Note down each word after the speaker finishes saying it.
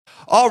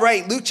All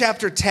right, Luke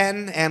chapter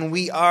 10, and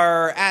we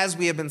are, as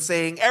we have been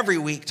saying every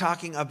week,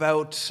 talking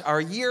about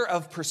our year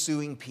of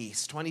pursuing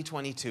peace,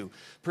 2022.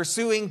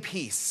 Pursuing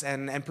peace,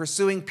 and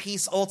pursuing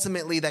peace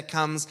ultimately that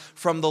comes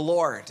from the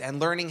Lord, and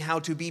learning how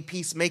to be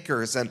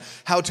peacemakers, and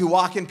how to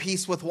walk in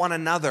peace with one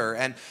another,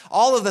 and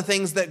all of the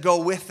things that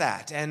go with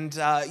that. And,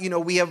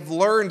 we have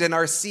learned and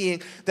are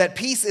seeing that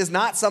peace is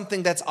not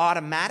something that's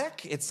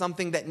automatic. It's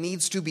something that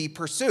needs to be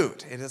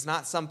pursued. It is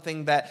not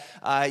something that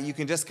you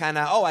can just kind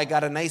of, I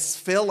got a nice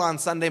fill on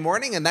Sunday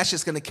morning, and that's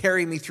just going to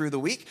carry me through the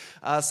week.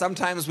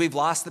 Sometimes we've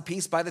lost the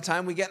peace by the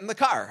time we get in the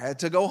car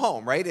to go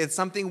home, right? It's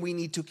something we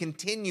need to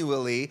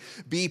continually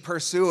be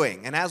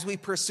pursuing. And as we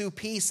pursue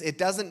peace, it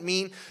doesn't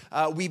mean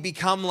we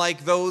become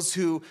like those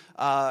who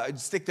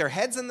stick their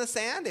heads in the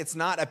sand. It's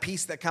not a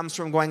peace that comes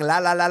from going la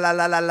la la la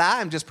la la la.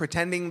 I'm just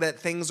pretending that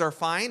things are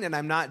fine and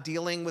I'm not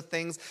dealing with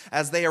things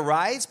as they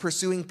arise.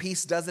 Pursuing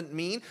peace doesn't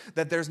mean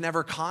that there's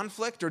never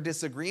conflict or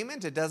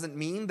disagreement. It doesn't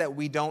mean that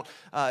we don't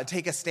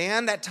take a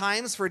stand at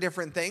times for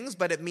different things,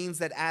 but it means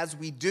that as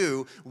we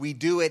do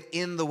it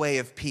in the way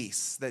of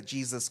peace that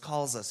Jesus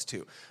calls us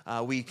to.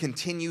 We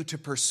continue to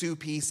pursue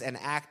peace and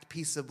act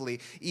peaceably,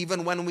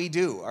 even when we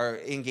do or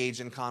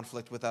engage in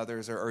conflict with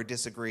others or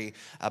disagree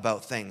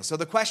about things. So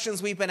the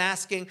questions we've been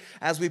asking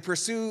as we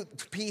pursue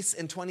peace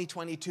in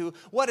 2022,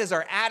 what is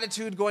our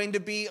attitude going to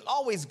be?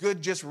 Always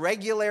good just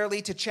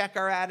regularly to check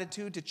our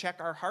attitude, to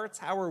check our hearts.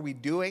 How are we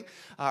doing?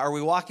 Are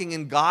we walking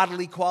in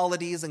godly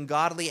qualities and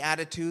godly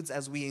attitudes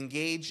as we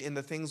engage in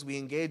the things we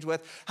engage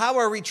with? How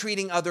are we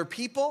treating other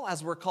people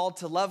as we're called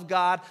to love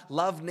God,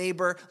 love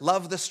neighbor,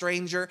 love the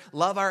stranger,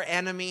 love our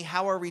enemy?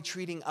 How are we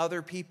treating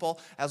other people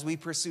as we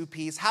pursue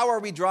peace? How are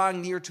we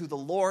drawing near to the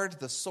Lord,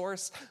 the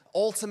source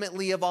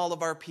ultimately of all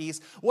of our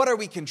peace? What are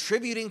we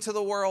contributing to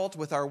the world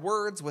with our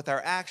words, with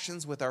our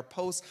actions, with our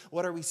posts?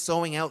 What are we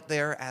sowing out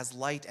there as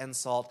light and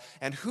salt?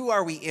 And who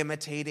are we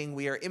imitating?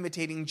 We are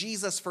imitating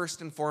Jesus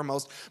first and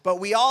foremost, but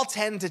we all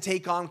tend to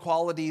take on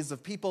qualities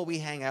of people we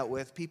hang out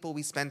with, people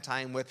we spend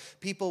time with,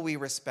 people we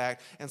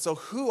respect. And so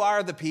who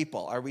are the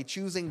people? Are we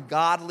choosing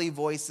godly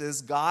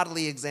voices,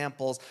 godly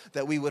examples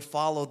that we would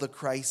follow the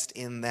Christ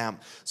in them?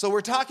 So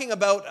we're talking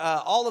about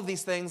all of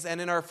these things,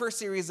 and in our first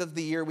series of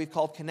the year, we've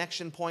called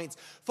Connection Points,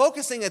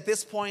 focusing at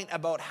this point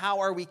about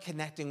how are we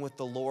connecting with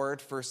the Lord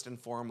first and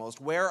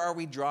foremost. Where are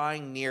we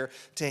drawing near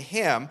to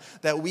Him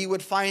that we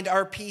would find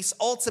our peace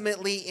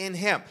ultimately in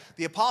Him?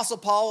 The Apostle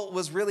Paul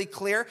was really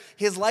clear.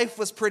 His life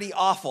was pretty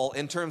awful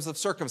in terms of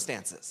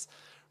circumstances.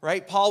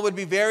 Right? Paul would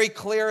be very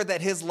clear that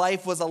his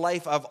life was a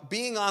life of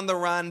being on the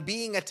run,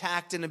 being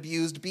attacked and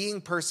abused, being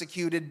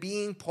persecuted,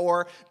 being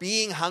poor,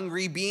 being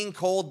hungry, being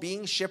cold,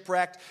 being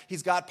shipwrecked.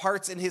 He's got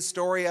parts in his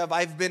story of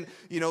I've been,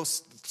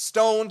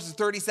 stoned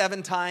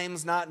 37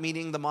 times, not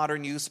meaning the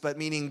modern use, but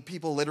meaning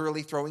people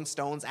literally throwing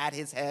stones at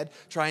his head,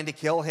 trying to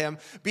kill him,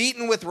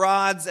 beaten with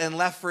rods and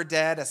left for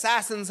dead.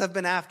 Assassins have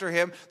been after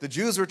him. The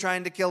Jews were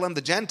trying to kill him.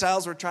 The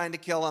Gentiles were trying to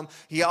kill him.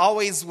 He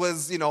always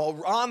was,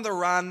 on the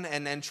run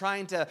and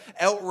trying to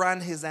outrun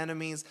his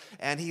enemies.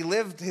 And he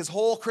lived his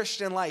whole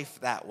Christian life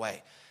that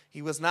way.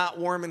 He was not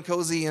warm and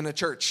cozy in a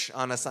church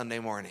on a Sunday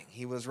morning.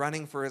 He was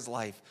running for his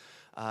life.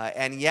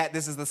 And yet,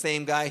 this is the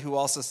same guy who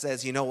also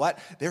says, you know what?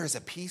 There is a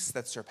peace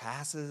that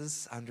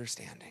surpasses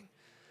understanding.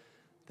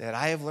 That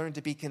I have learned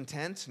to be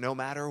content no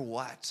matter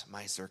what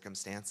my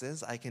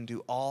circumstances. I can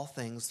do all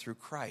things through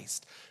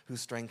Christ who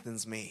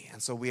strengthens me.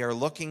 And so we are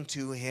looking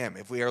to Him.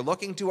 If we are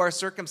looking to our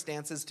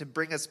circumstances to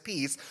bring us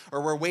peace,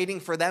 or we're waiting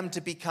for them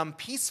to become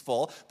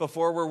peaceful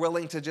before we're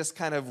willing to just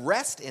kind of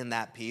rest in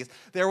that peace,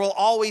 there will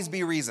always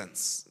be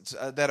reasons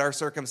that our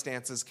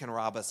circumstances can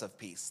rob us of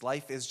peace.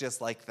 Life is just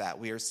like that.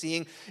 We are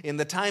seeing in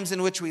the times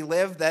in which we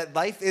live that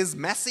life is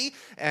messy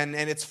and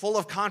it's full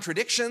of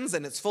contradictions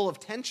and it's full of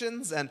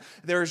tensions, and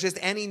there's just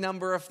any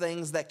number of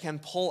things that can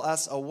pull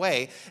us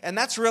away. And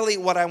that's really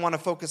what I want to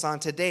focus on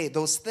today,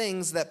 those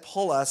things that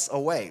pull us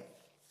away.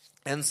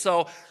 And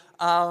so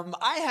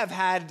I have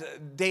had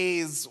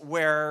days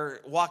where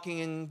walking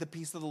in the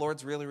peace of the Lord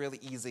is really, really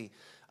easy.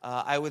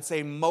 I would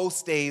say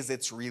most days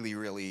it's really,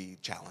 really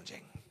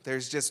challenging.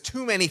 There's just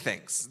too many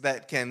things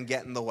that can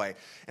get in the way.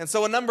 And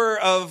so a number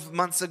of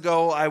months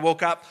ago, I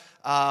woke up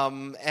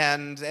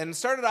and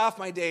started off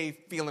my day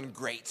feeling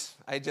great.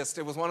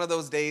 It was one of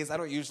those days.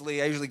 I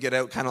usually get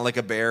out kind of like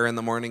a bear in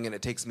the morning, and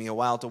it takes me a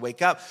while to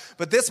wake up.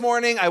 But this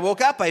morning I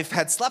woke up, I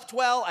had slept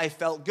well, I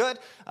felt good.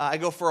 I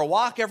go for a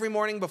walk every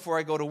morning before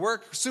I go to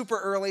work, super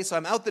early. So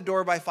I'm out the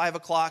door by 5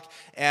 o'clock,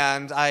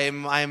 and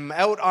I'm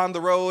out on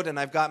the road, and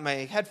I've got my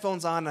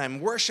headphones on, and I'm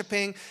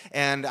worshiping.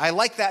 And I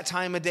like that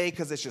time of day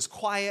because it's just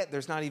quiet.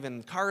 There's not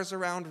even cars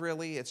around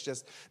really. It's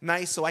just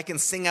nice. So I can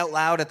sing out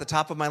loud at the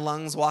top of my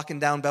lungs walking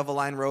down Bevel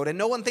Haveline Road, and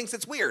no one thinks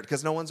it's weird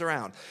because no one's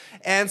around.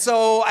 And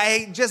so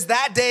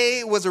that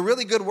day was a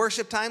really good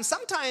worship time.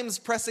 Sometimes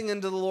pressing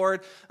into the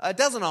Lord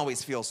doesn't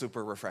always feel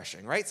super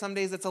refreshing, right? Some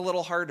days it's a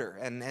little harder,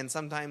 and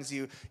sometimes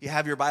you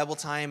have your Bible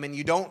time and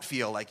you don't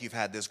feel like you've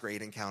had this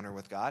great encounter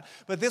with God.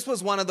 But this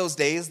was one of those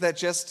days that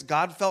just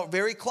God felt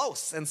very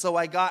close. And so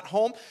I got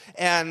home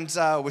and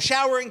was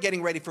showering,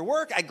 getting ready for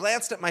work. I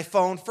glanced at my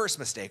phone. First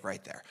mistake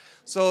right there.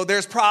 So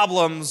there's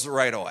problems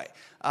right away.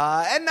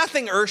 And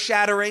nothing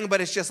earth-shattering,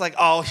 but it's just like,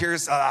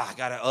 I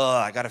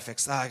gotta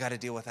fix, I gotta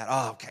deal with that.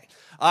 Oh, okay.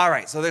 All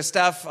right, so there's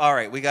stuff. All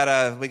right, we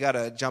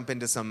gotta jump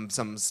into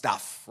some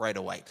stuff right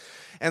away.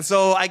 And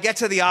so I get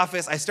to the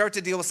office, I start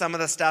to deal with some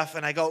of the stuff,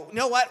 and I go, you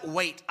know what?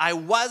 Wait, I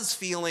was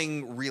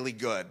feeling really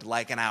good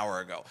like an hour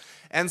ago.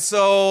 And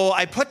so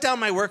I put down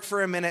my work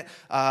for a minute.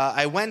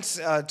 I went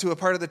to a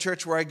part of the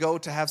church where I go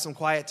to have some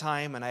quiet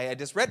time, and I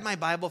just read my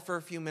Bible for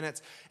a few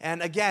minutes.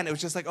 And again, it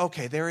was just like,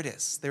 okay, there it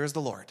is. There's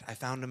the Lord. I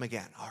found him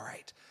again. All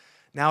right.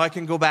 Now I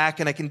can go back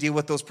and I can deal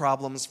with those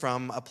problems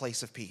from a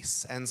place of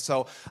peace. And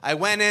so I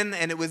went in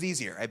and it was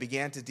easier. I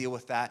began to deal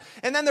with that.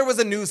 And then there was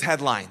a news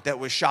headline that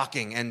was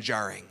shocking and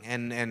jarring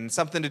and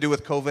something to do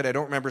with COVID. I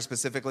don't remember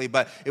specifically,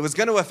 but it was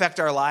going to affect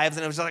our lives.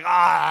 And it was just like,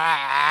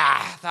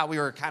 I thought we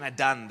were kind of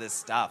done this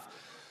stuff.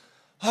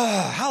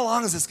 How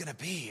long is this going to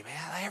be,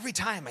 man? Every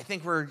time I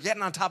think we're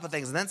getting on top of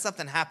things and then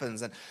something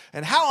happens.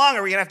 And how long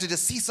are we going to have to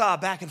just seesaw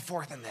back and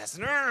forth in this?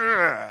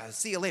 And,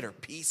 see you later,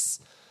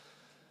 peace.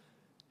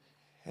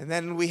 And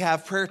then we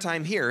have prayer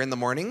time here in the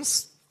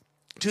mornings.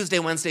 Tuesday,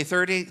 Wednesday,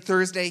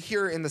 Thursday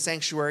here in the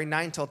sanctuary,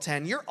 9 till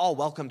 10. You're all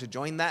welcome to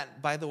join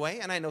that, by the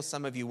way. And I know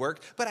some of you work,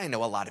 but I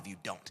know a lot of you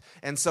don't.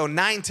 And so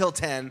 9 till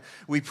 10,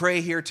 we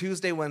pray here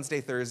Tuesday, Wednesday,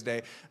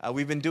 Thursday.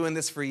 We've been doing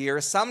this for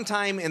years.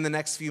 Sometime in the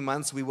next few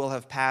months, we will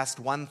have passed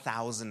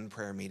 1,000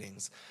 prayer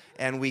meetings.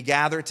 And we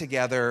gather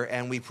together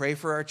and we pray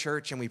for our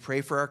church and we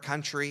pray for our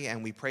country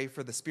and we pray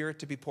for the Spirit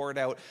to be poured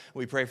out.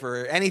 We pray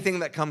for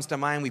anything that comes to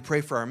mind. We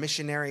pray for our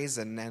missionaries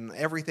and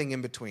everything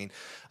in between.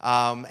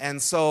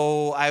 And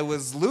so I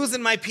was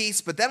losing my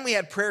peace, but then we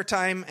had prayer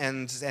time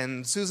and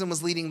Susan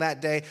was leading that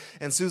day.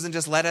 And Susan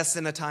just led us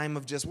in a time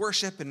of just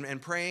worship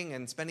and praying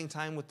and spending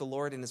time with the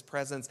Lord in his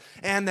presence.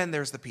 And then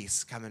there's the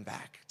peace coming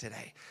back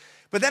today.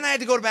 But then I had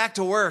to go back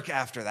to work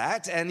after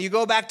that, and you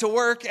go back to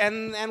work,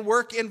 and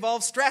work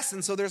involves stress,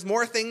 and so there's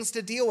more things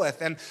to deal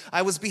with, and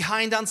I was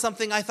behind on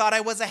something I thought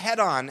I was ahead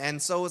on, and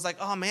so it was like,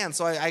 oh man,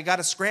 so I got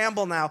to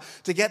scramble now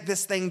to get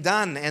this thing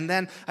done, and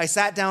then I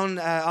sat down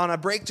on a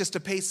break just to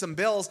pay some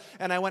bills,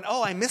 and I went,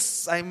 I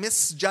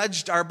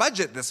misjudged our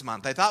budget this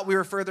month. I thought we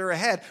were further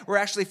ahead. We're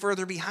actually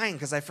further behind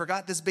because I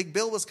forgot this big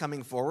bill was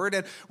coming forward,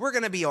 and we're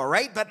going to be all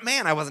right, but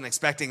man, I wasn't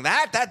expecting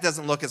that. That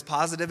doesn't look as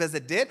positive as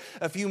it did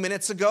a few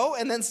minutes ago,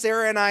 and then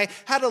Sarah and I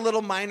had a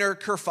little minor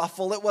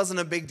kerfuffle. It wasn't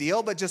a big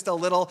deal, but just a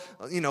little,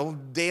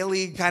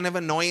 daily kind of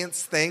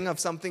annoyance thing of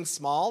something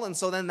small. And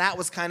so then that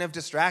was kind of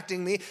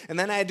distracting me. And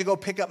then I had to go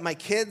pick up my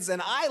kids.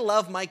 And I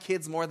love my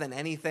kids more than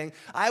anything.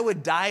 I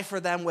would die for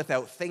them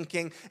without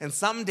thinking. And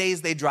some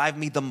days they drive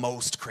me the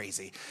most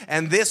crazy.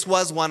 And this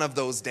was one of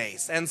those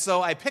days. And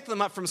so I picked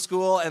them up from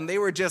school and they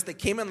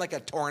came in like a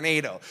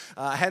tornado.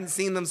 I hadn't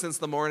seen them since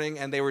the morning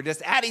and they were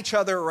just at each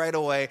other right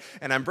away.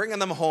 And I'm bringing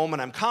them home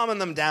and I'm calming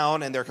them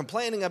down and they're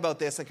complaining about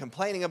this and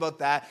complaining about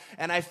that.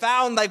 And I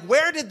found,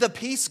 where did the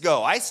peace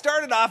go? I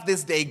started off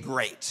this day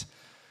great.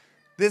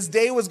 This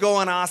day was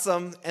going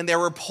awesome, and there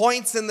were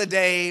points in the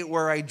day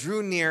where I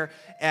drew near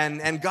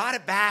and got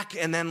it back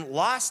and then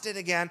lost it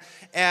again.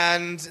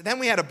 And then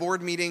we had a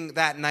board meeting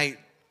that night.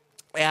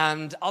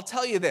 And I'll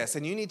tell you this,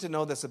 and you need to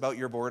know this about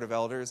your board of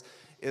elders,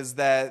 is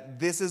that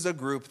this is a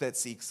group that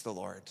seeks the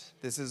Lord.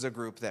 This is a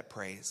group that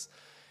prays.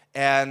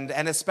 And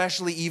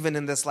especially even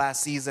in this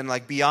last season,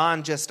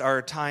 beyond just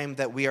our time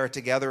that we are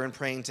together and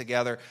praying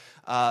together,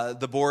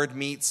 the board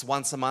meets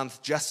once a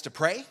month just to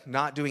pray,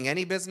 not doing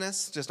any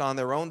business, just on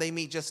their own. They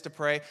meet just to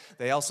pray.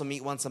 They also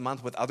meet once a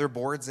month with other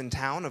boards in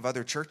town of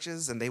other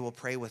churches, and they will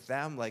pray with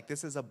them.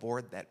 This is a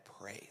board that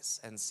prays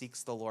and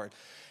seeks the Lord.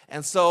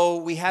 And so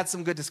we had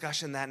some good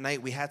discussion that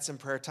night. We had some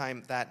prayer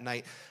time that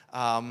night.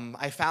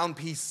 I found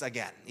peace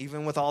again.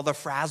 Even with all the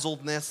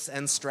frazzledness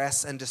and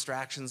stress and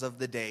distractions of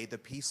the day, the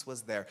peace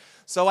was there.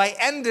 So I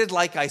ended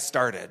like I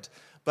started.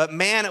 But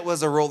man, it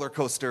was a roller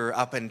coaster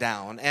up and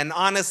down. And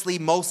honestly,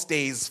 most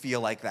days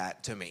feel like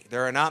that to me.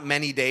 There are not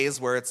many days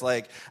where it's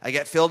like I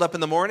get filled up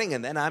in the morning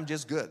and then I'm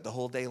just good the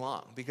whole day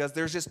long. Because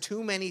there's just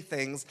too many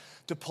things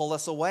to pull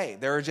us away.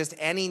 There are just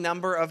any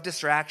number of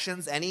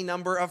distractions, any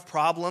number of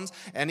problems,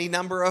 any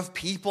number of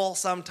people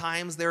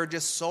sometimes. There are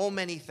just so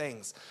many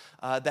things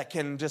that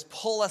can just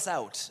pull us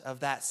out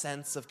of that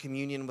sense of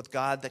communion with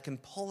God, that can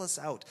pull us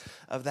out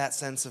of that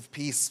sense of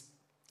peace.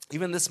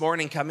 Even this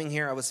morning coming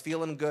here, I was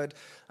feeling good,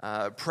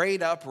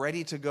 prayed up,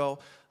 ready to go.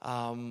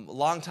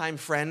 Longtime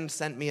friend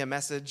sent me a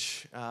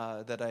message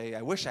that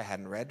I wish I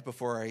hadn't read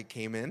before I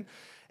came in.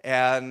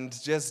 And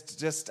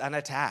just an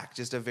attack,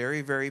 just a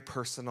very, very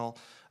personal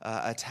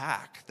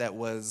attack that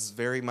was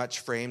very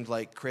much framed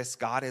like, Chris,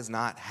 God is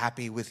not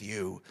happy with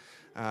you.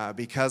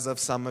 because of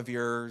some of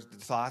your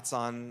thoughts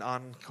on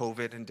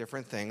COVID and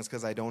different things,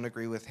 because I don't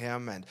agree with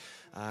him, and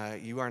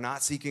you are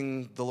not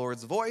seeking the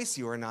Lord's voice,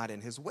 you are not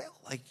in his will.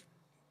 Like,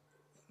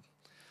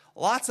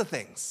 lots of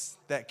things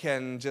that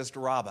can just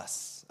rob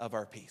us of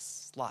our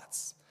peace.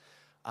 Lots.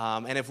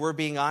 And if we're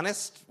being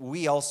honest,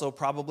 we also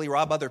probably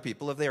rob other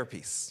people of their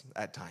peace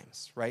at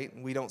times, right?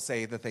 We don't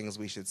say the things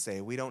we should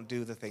say. We don't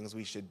do the things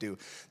we should do.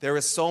 There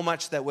is so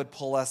much that would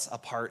pull us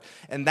apart.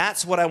 And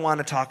that's what I want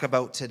to talk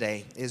about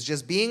today, is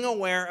just being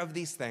aware of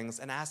these things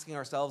and asking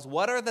ourselves,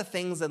 what are the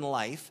things in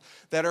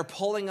life that are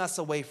pulling us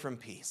away from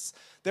peace?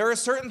 There are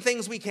certain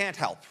things we can't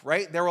help,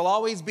 right? There will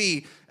always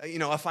be,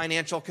 a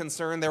financial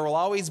concern. There will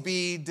always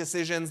be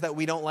decisions that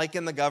we don't like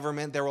in the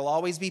government. There will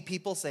always be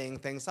people saying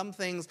things. Some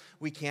things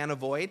we can't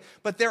avoid,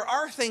 but there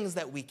are things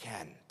that we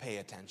can pay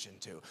attention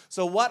to.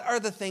 So what are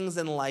the things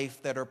in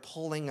life that are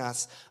pulling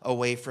us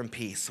away from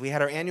peace? We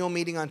had our annual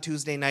meeting on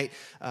Tuesday night.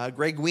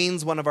 Greg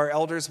Weens, one of our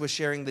elders, was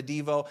sharing the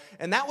Devo,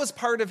 and that was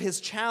part of his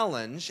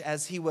challenge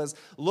as he was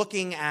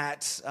looking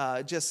at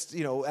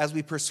as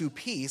we pursue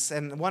peace.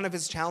 And one of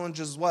his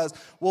challenges was,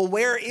 well,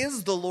 where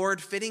is the Lord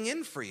fitting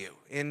in for you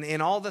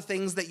in all the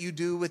things that you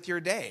do with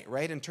your day,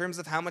 right? In terms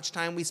of how much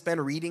time we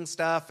spend reading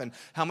stuff and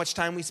how much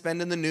time we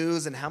spend in the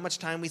news and how much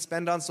time we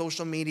spend on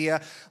social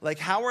media. Like,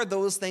 how are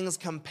those things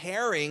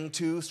comparing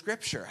to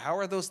Scripture? How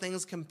are those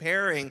things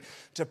comparing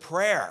to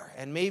prayer?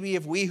 And maybe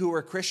if we who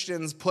are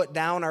Christians put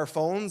down our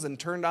phones and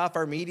turned off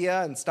our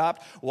media and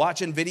stopped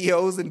watching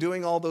videos and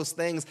doing all those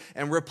things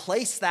and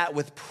replace that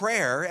with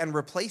prayer and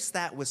replace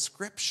that with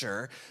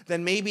Scripture,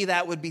 then maybe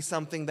that would be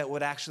something that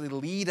would actually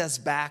lead us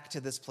back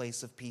to this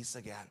place of peace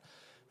again.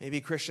 Maybe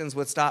Christians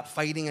would stop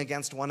fighting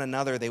against one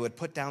another. They would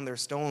put down their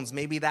stones.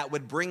 Maybe that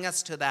would bring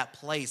us to that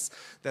place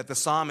that the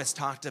psalmist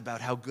talked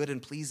about, how good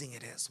and pleasing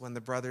it is when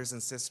the brothers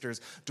and sisters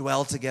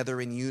dwell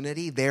together in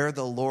unity. There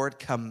the Lord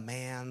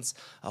commands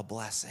a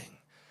blessing.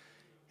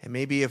 And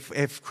maybe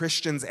if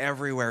Christians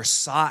everywhere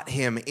sought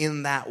him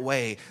in that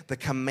way, the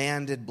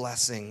commanded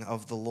blessing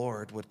of the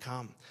Lord would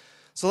come.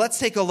 So let's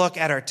take a look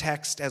at our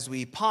text as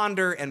we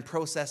ponder and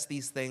process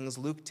these things.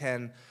 Luke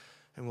 10,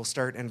 and we'll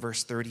start in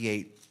verse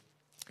 38.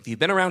 If you've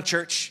been around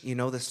church, you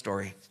know this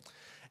story.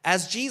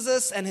 As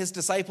Jesus and his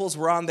disciples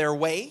were on their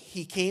way,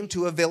 he came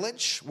to a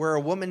village where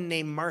a woman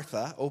named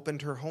Martha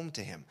opened her home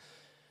to him.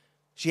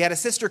 She had a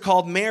sister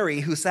called Mary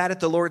who sat at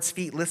the Lord's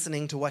feet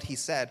listening to what he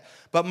said.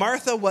 But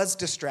Martha was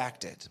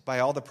distracted by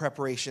all the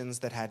preparations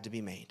that had to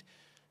be made.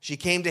 She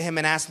came to him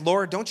and asked,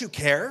 "Lord, don't you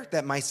care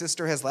that my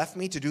sister has left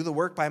me to do the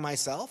work by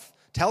myself?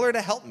 Tell her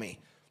to help me."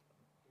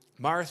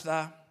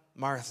 "Martha,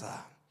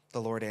 Martha,"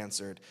 the Lord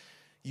answered,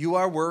 "you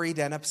are worried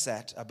and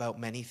upset about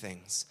many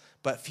things,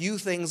 but few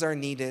things are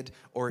needed,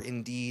 or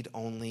indeed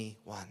only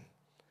one.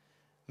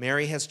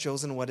 Mary has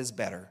chosen what is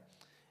better,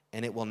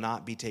 and it will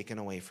not be taken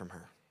away from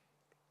her."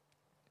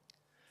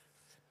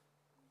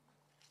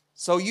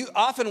 So you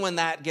often when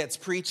that gets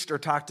preached or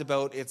talked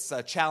about, it's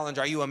a challenge.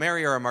 Are you a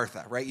Mary or a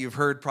Martha, right? You've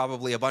heard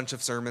probably a bunch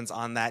of sermons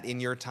on that in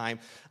your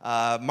time.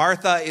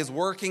 Martha is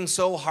working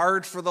so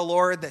hard for the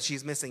Lord that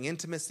she's missing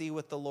intimacy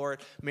with the Lord.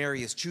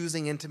 Mary is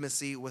choosing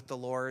intimacy with the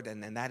Lord,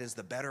 and that is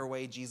the better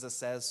way, Jesus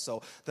says.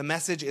 So the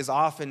message is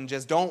often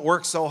just don't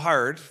work so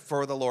hard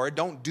for the Lord.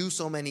 Don't do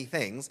so many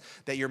things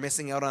that you're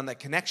missing out on that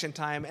connection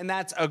time, and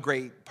that's a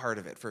great part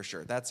of it for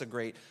sure. That's a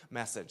great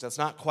message. That's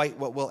not quite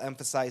what we'll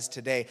emphasize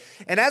today.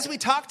 And as we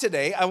talk today,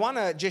 I want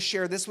to just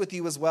share this with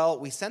you as well.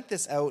 We sent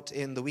this out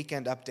in the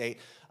weekend update.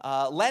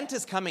 Lent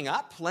is coming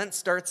up. Lent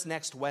starts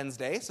next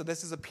Wednesday. So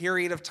this is a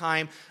period of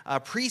time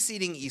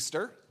preceding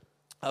Easter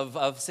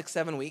of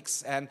 6-7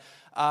 weeks. And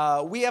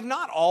we have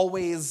not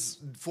always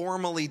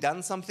formally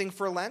done something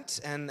for Lent,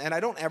 and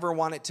I don't ever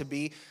want it to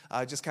be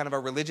just kind of a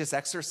religious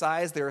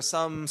exercise. There are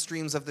some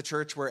streams of the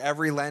church where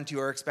every Lent you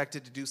are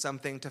expected to do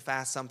something, to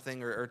fast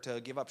something, or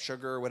to give up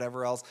sugar or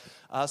whatever else.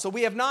 So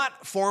we have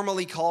not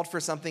formally called for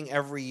something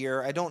every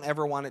year. I don't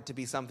ever want it to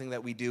be something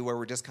that we do where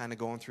we're just kind of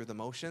going through the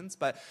motions.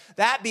 But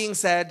that being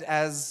said,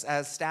 as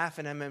staff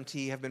and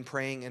MMT have been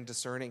praying and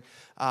discerning,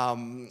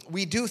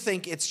 we do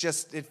think it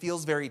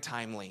feels very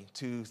timely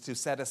to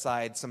set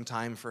aside some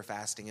time for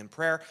fasting and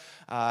prayer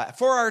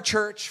for our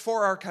church,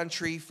 for our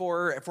country,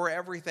 for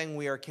everything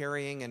we are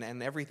carrying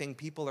and everything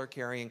people are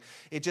carrying.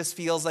 It just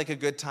feels like a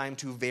good time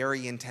to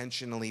very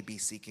intentionally be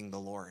seeking the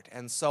Lord.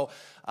 And so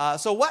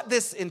what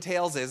this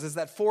entails is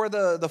that for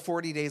the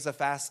 40 days of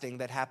fasting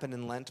that happen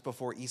in Lent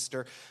before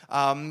Easter,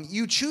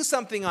 you choose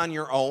something on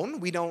your own.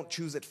 We don't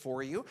choose it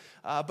for you,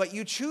 but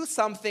you choose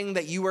something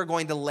that you are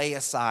going to lay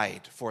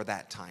aside for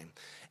that time.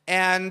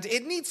 And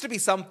it needs to be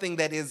something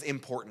that is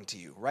important to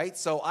you, right?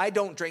 So I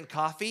don't drink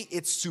coffee.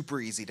 It's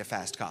super easy to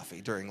fast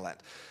coffee during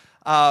Lent.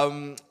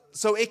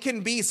 So it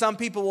can be, some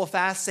people will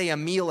fast, say, a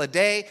meal a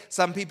day.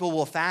 Some people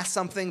will fast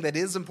something that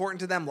is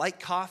important to them, like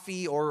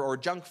coffee or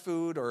junk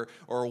food or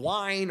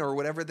wine or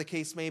whatever the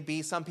case may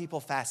be. Some people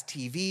fast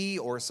TV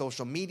or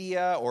social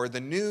media or the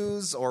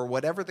news or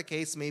whatever the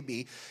case may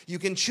be. You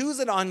can choose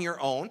it on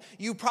your own.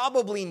 You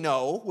probably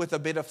know with a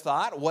bit of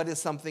thought what is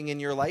something in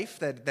your life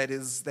that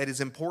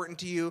is important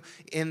to you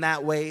in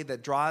that way,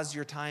 that draws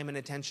your time and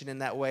attention in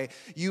that way.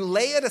 You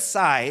lay it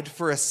aside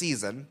for a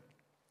season.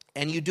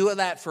 And you do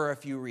that for a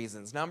few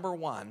reasons. Number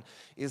one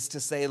is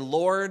to say,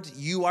 Lord,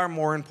 you are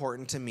more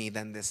important to me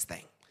than this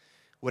thing.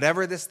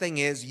 Whatever this thing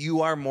is, you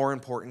are more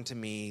important to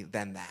me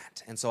than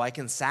that. And so I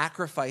can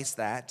sacrifice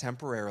that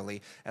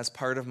temporarily as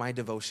part of my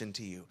devotion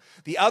to you.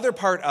 The other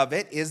part of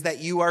it is that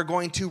you are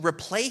going to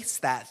replace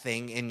that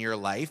thing in your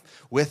life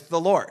with the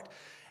Lord.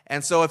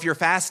 And so if you're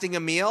fasting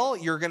a meal,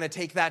 you're going to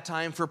take that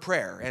time for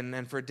prayer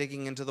and for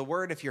digging into the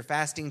Word. If you're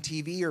fasting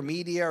TV or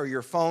media or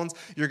your phones,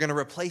 you're going to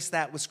replace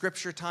that with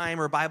scripture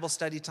time or Bible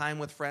study time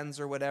with friends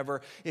or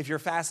whatever. If you're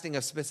fasting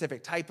a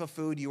specific type of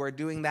food, you are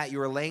doing that. You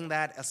are laying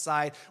that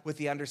aside with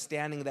the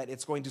understanding that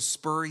it's going to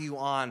spur you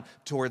on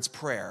towards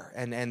prayer.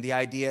 And the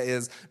idea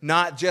is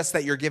not just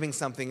that you're giving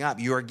something up.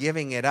 You are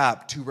giving it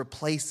up to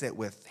replace it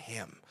with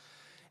Him.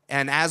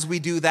 And as we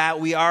do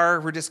that,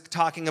 we're just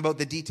talking about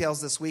the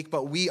details this week,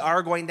 but we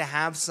are going to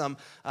have some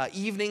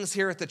evenings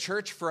here at the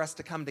church for us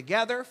to come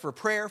together for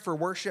prayer, for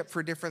worship,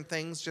 for different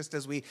things, just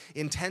as we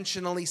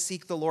intentionally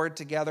seek the Lord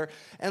together.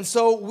 And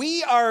so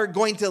we are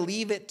going to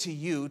leave it to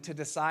you to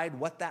decide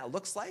what that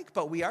looks like,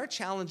 but we are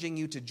challenging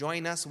you to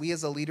join us. We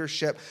as a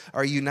leadership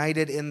are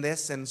united in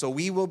this, and so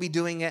we will be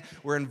doing it.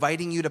 We're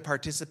inviting you to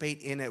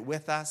participate in it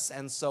with us.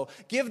 And so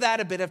give that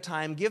a bit of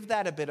time, give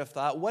that a bit of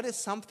thought. What is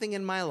something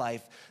in my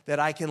life that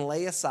I can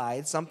lay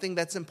aside, something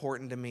that's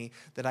important to me,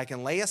 that I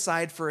can lay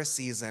aside for a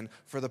season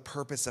for the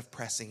purpose of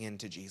pressing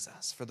into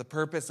Jesus, for the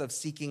purpose of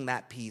seeking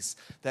that peace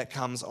that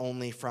comes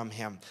only from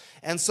Him?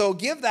 And so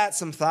give that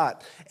some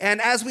thought. And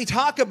as we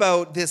talk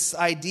about this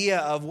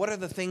idea of what are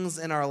the things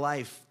in our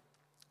life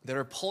that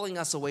are pulling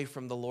us away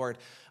from the Lord,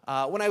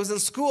 when I was in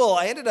school,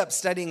 I ended up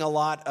studying a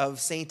lot of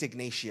St.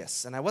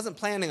 Ignatius, and I wasn't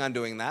planning on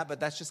doing that,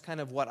 but that's just kind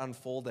of what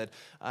unfolded.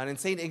 And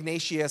St.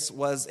 Ignatius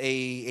was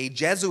a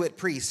Jesuit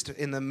priest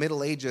in the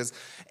Middle Ages,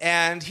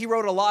 and he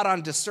wrote a lot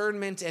on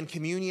discernment and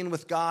communion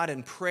with God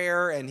and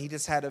prayer, and he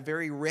just had a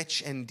very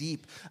rich and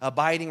deep,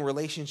 abiding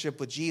relationship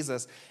with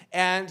Jesus.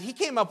 And he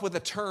came up with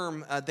a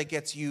term that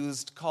gets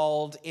used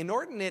called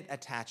inordinate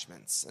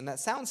attachments, and that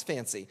sounds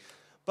fancy.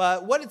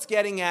 But what it's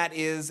getting at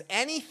is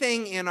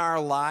anything in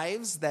our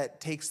lives that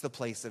takes the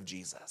place of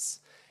Jesus.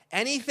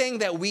 Anything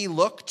that we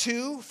look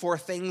to for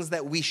things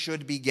that we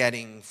should be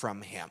getting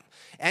from Him.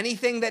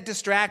 Anything that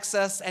distracts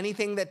us,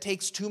 anything that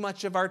takes too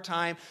much of our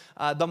time.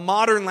 The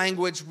modern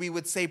language, we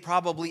would say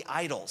probably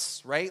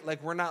idols, right?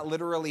 Like we're not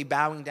literally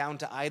bowing down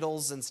to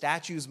idols and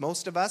statues,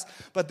 most of us,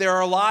 but there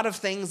are a lot of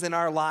things in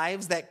our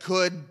lives that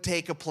could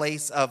take a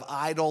place of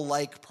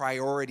idol-like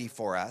priority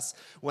for us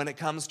when it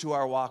comes to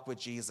our walk with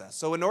Jesus.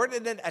 So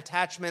inordinate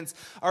attachments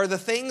are the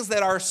things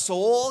that our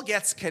soul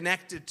gets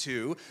connected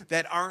to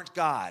that aren't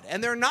God.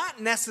 And they're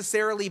not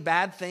necessarily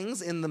bad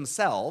things in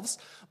themselves,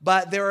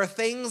 but there are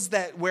things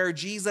that where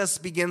Jesus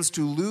begins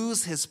to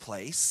lose His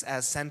place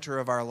as center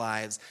of our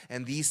lives,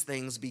 and these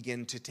things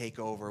begin to take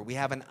over. We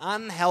have an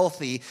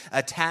unhealthy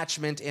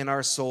attachment in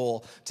our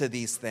soul to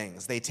these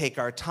things. They take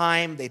our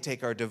time, they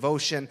take our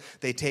devotion,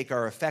 they take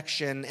our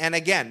affection, and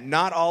again,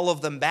 not all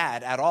of them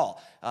bad at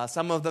all.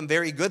 Some of them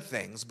very good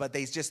things, but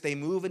they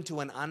move into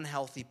an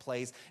unhealthy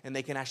place, and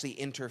they can actually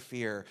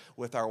interfere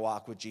with our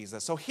walk with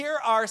Jesus. So here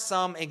are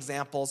some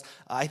examples.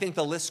 I think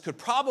the list could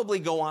probably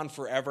go on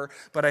forever,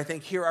 but I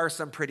think here are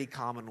some pretty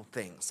common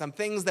things. Some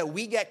things that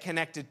we get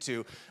connected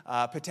to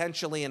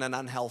potentially in an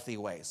unhealthy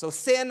way. So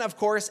sin, of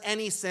course,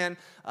 any sin.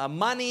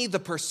 Money, the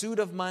pursuit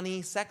of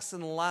money, sex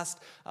and lust,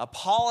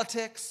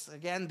 politics.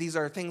 Again, these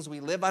are things we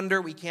live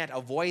under. We can't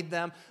avoid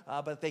them,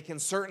 but they can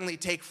certainly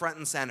take front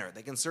and center.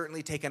 They can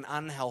certainly take an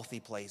unhealthy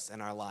place in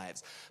our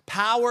lives.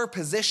 Power,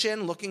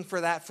 position, looking for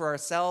that for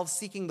ourselves,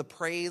 seeking the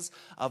praise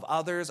of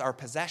others. Our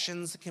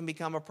possessions can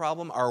become a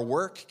problem. Our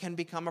work can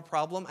become a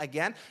problem.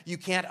 Again, you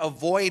can't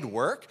avoid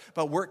work,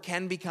 but work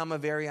can become a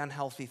very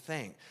unhealthy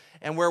thing.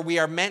 And where we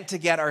are meant to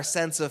get our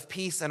sense of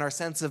peace and our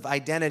sense of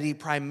identity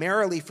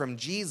primarily from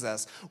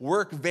Jesus,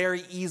 work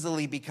very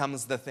easily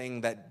becomes the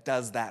thing that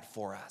does that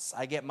for us.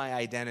 I get my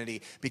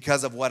identity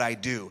because of what I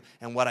do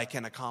and what I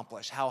can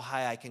accomplish, how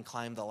high I can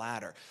climb the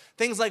ladder.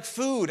 Things like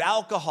food,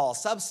 alcohol,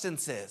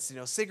 substances,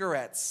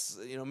 cigarettes,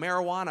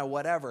 marijuana,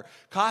 whatever,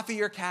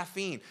 coffee or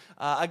caffeine.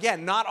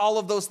 Again, not all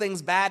of those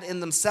things bad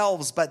in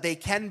themselves, but they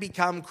can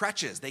become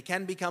crutches. They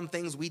can become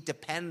things we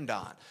depend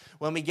on.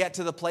 When we get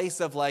to the place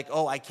of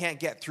I can't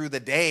get through the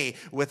day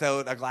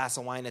without a glass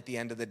of wine at the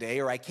end of the day,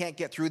 or I can't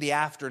get through the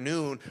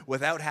afternoon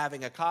without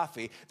having a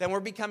coffee, then we're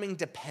becoming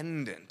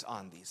dependent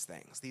on these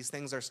things. These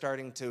things are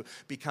starting to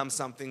become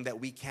something that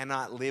we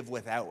cannot live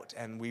without,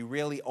 and we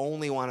really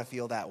only want to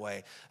feel that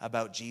way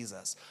about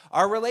Jesus.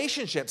 Our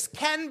relationships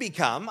can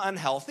become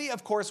unhealthy.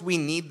 Of course, we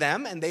need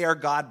them, and they are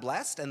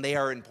God-blessed, and they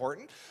are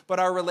important, but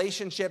our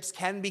relationships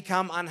can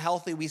become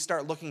unhealthy. We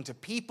start looking to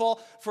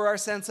people for our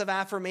sense of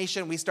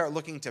affirmation. We start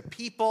looking to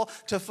people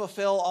to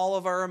fulfill all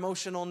of our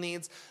emotional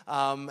needs,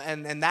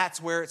 and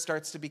that's where it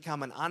starts to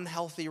become an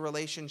unhealthy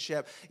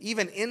relationship.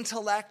 Even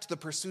intellect, the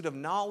pursuit of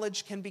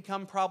knowledge, can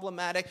become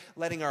problematic.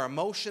 Letting our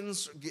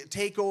emotions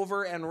take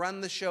over and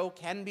run the show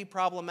can be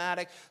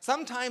problematic.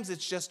 Sometimes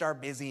it's just our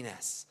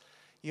busyness.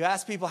 You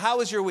ask people, how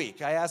was your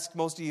week? I ask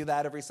most of you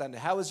that every Sunday.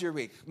 How was your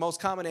week? Most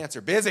common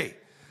answer, busy.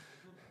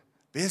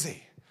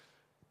 Busy.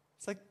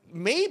 It's like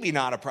maybe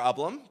not a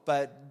problem,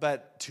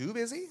 but too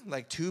busy?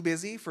 Like too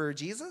busy for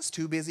Jesus?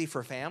 Too busy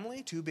for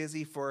family? Too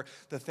busy for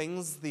the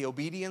things, the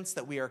obedience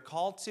that we are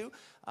called to?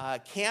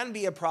 Can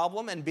be a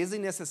problem, and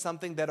busyness is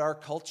something that our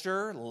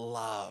culture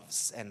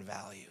loves and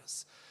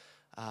values.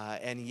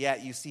 And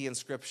yet you see in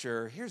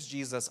Scripture, here's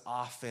Jesus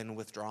often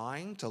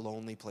withdrawing to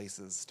lonely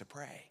places to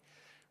pray.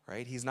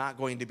 Right? He's not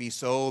going to be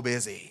so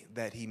busy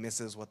that he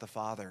misses what the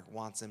Father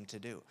wants him to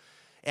do.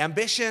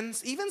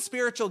 Ambitions, even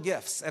spiritual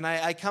gifts. And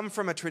I come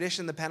from a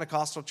tradition, the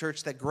Pentecostal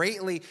church, that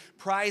greatly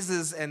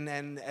prizes and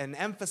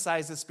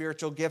emphasizes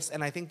spiritual gifts,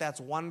 and I think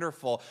that's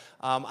wonderful.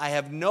 I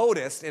have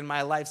noticed in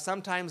my life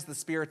sometimes the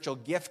spiritual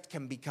gift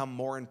can become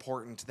more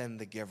important than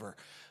the giver.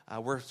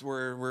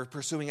 We're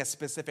pursuing a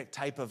specific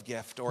type of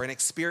gift, or an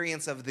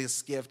experience of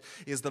this gift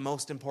is the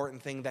most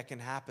important thing that can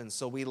happen.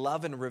 So we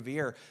love and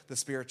revere the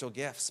spiritual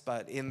gifts,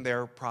 but in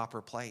their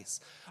proper place.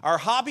 Our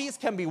hobbies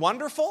can be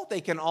wonderful.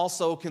 They can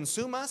also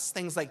consume us.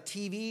 Things like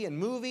TV and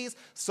movies,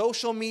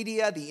 social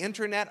media, the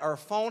internet, our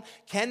phone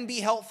can be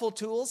helpful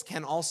tools,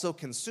 can also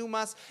consume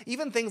us.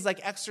 Even things like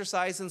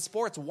exercise and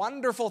sports,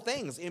 wonderful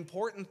things,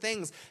 important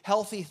things,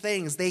 healthy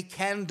things, they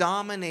can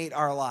dominate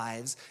our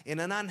lives in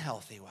an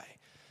unhealthy way.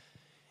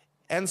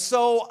 And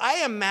so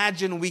I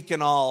imagine we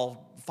can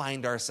all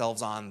find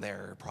ourselves on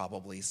there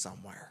probably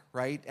somewhere,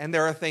 right? And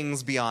there are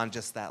things beyond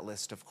just that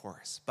list, of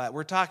course. But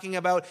we're talking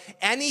about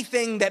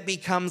anything that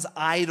becomes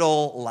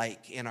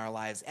idol-like in our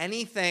lives,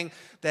 anything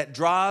that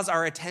draws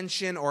our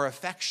attention or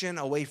affection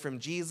away from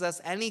Jesus,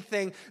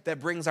 anything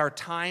that brings our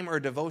time or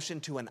devotion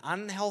to an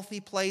unhealthy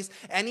place,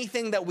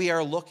 anything that we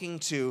are looking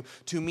to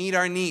meet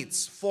our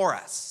needs for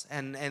us,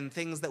 and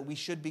things that we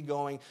should be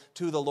going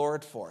to the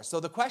Lord for. So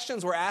the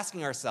questions we're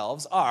asking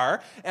ourselves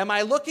are, am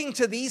I looking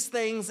to these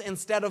things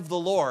instead of the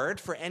Lord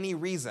for any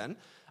reason?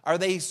 Are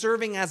they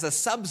serving as a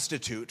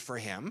substitute for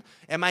him?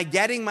 Am I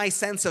getting my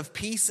sense of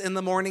peace in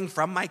the morning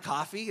from my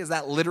coffee? Is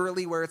that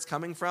literally where it's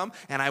coming from?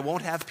 And I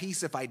won't have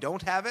peace if I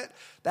don't have it?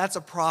 That's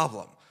a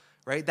problem,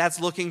 right? That's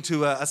looking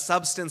to a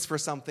substance for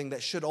something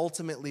that should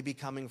ultimately be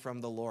coming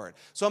from the Lord.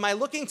 So am I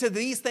looking to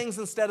these things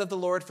instead of the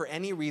Lord for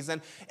any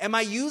reason? Am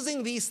I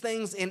using these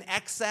things in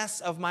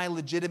excess of my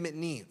legitimate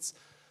needs?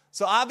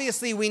 So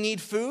obviously we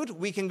need food,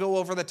 we can go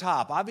over the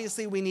top.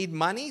 Obviously we need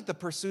money, the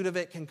pursuit of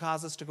it can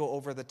cause us to go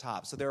over the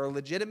top. So there are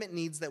legitimate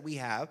needs that we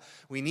have.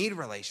 We need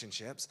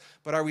relationships,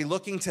 but are we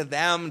looking to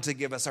them to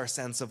give us our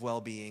sense of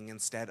well-being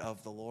instead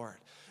of the Lord?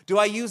 Do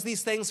I use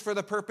these things for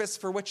the purpose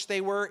for which they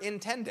were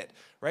intended,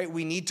 right?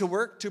 We need to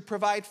work to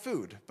provide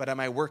food, but am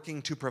I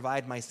working to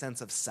provide my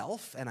sense of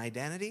self and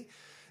identity?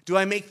 Do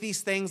I make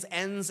these things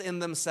ends in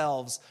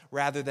themselves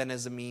rather than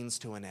as a means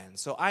to an end?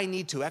 So I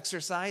need to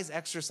exercise.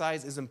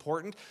 Exercise is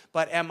important,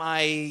 but am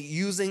I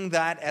using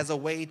that as a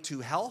way to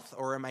health,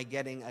 or am I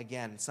getting,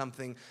 again,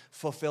 something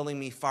fulfilling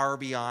me far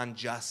beyond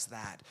just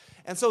that?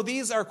 And so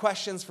these are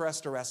questions for us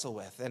to wrestle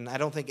with, and I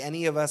don't think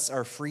any of us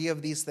are free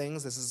of these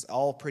things. This is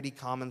all pretty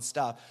common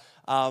stuff.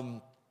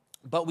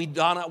 But we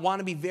want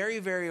to be very,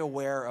 very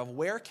aware of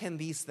where can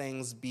these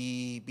things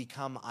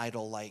become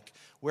idol-like?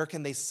 Where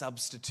can they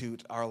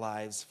substitute our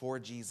lives for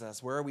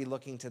Jesus? Where are we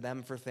looking to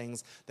them for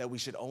things that we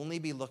should only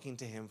be looking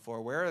to him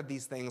for? Where are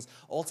these things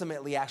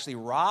ultimately actually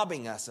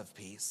robbing us of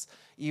peace,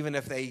 even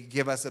if they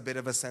give us a bit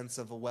of a sense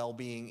of a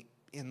well-being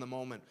in the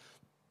moment?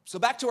 So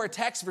back to our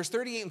text, verse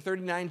 38 and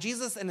 39,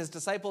 Jesus and his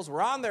disciples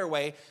were on their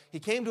way. He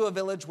came to a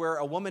village where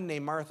a woman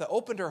named Martha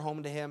opened her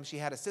home to him. She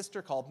had a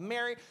sister called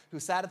Mary who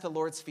sat at the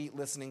Lord's feet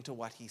listening to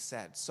what he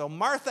said. So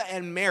Martha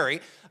and Mary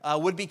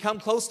would become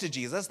close to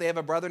Jesus. They have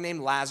a brother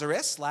named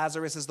Lazarus.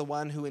 Lazarus is the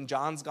one who in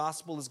John's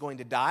gospel is going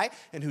to die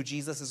and who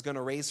Jesus is going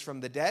to raise from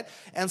the dead.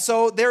 And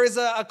so there is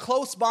a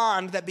close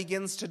bond that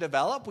begins to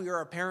develop. We are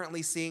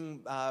apparently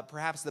seeing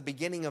perhaps the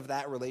beginning of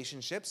that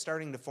relationship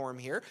starting to form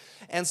here.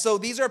 And so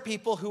these are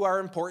people who are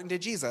important to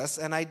Jesus,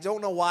 and I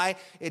don't know why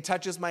it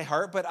touches my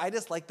heart, but I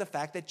just like the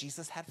fact that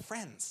Jesus had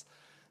friends,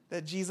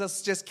 that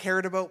Jesus just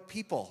cared about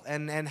people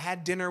and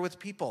had dinner with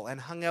people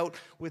and hung out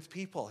with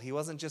people. He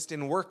wasn't just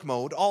in work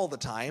mode all the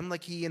time,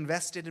 like he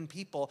invested in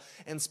people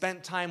and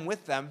spent time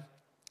with them.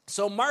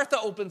 So Martha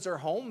opens her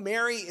home.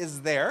 Mary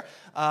is there.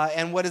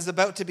 And what is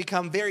about to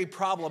become very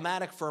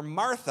problematic for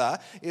Martha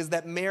is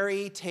that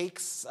Mary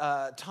takes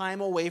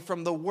time away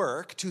from the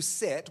work to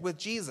sit with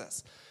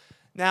Jesus.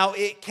 Now,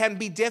 it can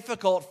be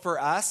difficult for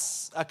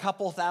us, a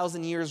couple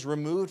thousand years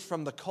removed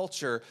from the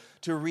culture,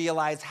 to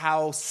realize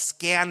how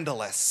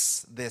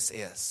scandalous this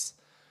is.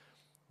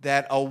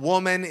 That a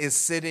woman is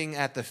sitting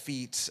at the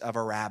feet of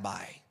a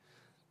rabbi.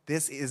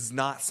 This is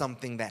not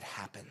something that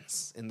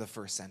happens in the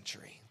first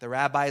century. The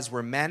rabbis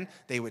were men.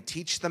 They would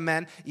teach the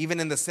men. Even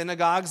in the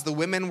synagogues, the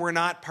women were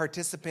not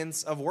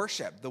participants of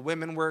worship. The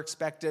women were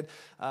expected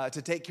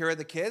to take care of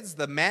the kids.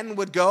 The men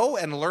would go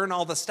and learn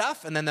all the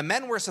stuff, and then the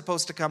men were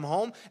supposed to come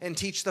home and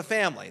teach the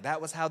family.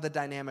 That was how the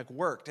dynamic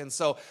worked. And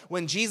so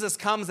when Jesus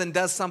comes and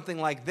does something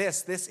like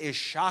this is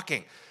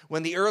shocking.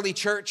 When the early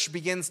church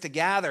begins to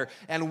gather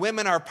and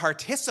women are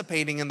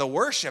participating in the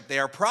worship, they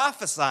are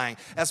prophesying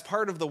as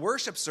part of the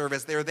worship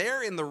service, they're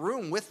there in the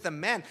room with the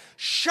men.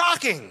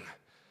 Shocking!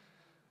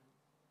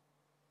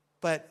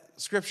 But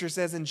Scripture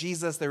says in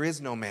Jesus, there is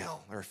no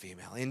male or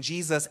female. In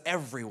Jesus,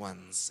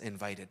 everyone's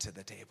invited to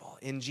the table.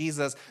 In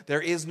Jesus,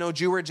 there is no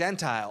Jew or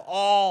Gentile.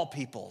 All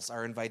peoples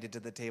are invited to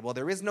the table.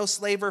 There is no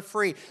slave or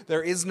free.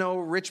 There is no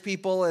rich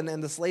people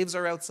and the slaves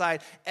are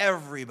outside.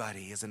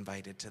 Everybody is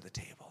invited to the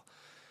table.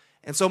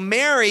 And so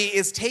Mary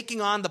is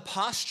taking on the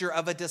posture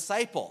of a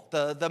disciple.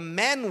 The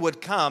men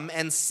would come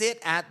and sit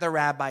at the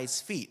rabbi's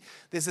feet.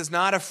 This is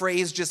not a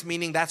phrase just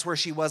meaning that's where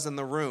she was in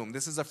the room.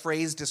 This is a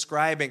phrase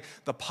describing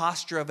the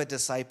posture of a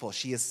disciple.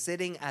 She is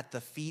sitting at the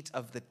feet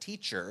of the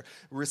teacher,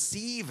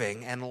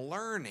 receiving and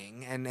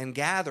learning and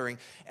gathering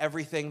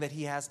everything that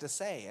he has to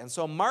say. And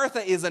so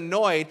Martha is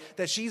annoyed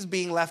that she's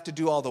being left to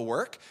do all the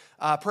work.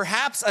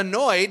 Perhaps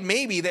annoyed,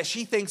 maybe, that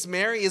she thinks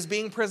Mary is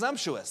being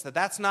presumptuous, that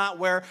that's not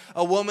where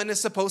a woman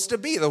is supposed to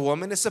be. The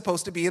woman is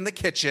supposed to be in the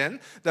kitchen.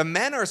 The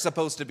men are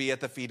supposed to be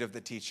at the feet of the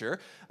teacher.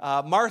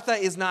 Martha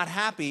is not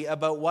happy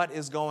about what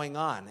is going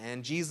on,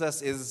 and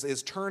Jesus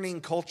is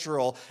turning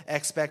cultural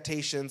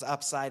expectations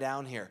upside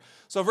down here.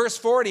 So verse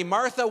 40,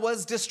 Martha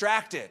was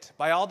distracted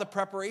by all the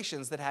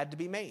preparations that had to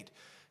be made.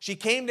 She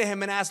came to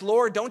him and asked,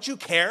 "Lord, don't you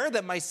care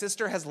that my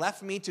sister has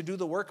left me to do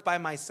the work by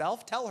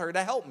myself? Tell her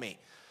to help me."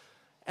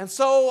 And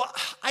so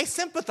I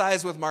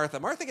sympathize with Martha.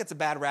 Martha gets a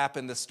bad rap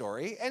in this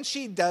story, and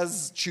she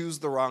does choose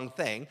the wrong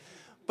thing.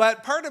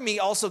 But part of me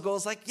also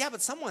goes like, yeah,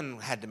 but someone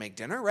had to make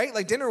dinner, right?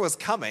 Like dinner was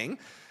coming.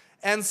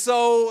 And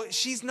so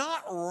she's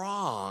not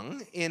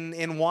wrong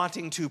in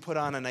wanting to put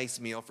on a nice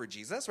meal for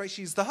Jesus, right?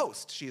 She's the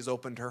host. She has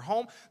opened her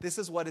home. This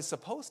is what is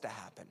supposed to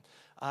happen.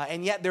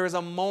 And yet there is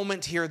a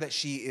moment here that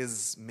she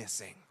is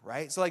missing,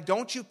 right? So like,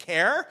 don't you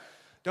care?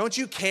 Don't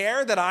you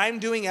care that I'm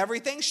doing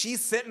everything?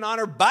 She's sitting on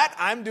her butt.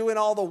 I'm doing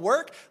all the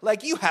work.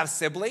 Like, you have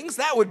siblings.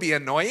 That would be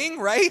annoying,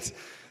 right?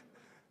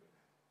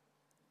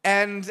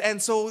 And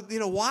so,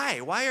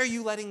 why? Why are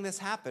you letting this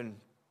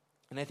happen?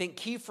 And I think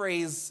key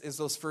phrase is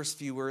those first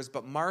few words,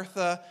 but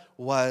Martha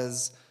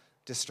was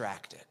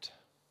distracted.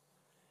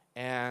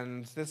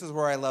 And this is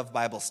where I love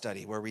Bible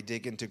study, where we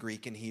dig into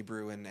Greek and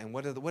Hebrew, and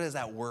what does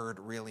that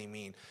word really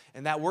mean?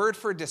 And that word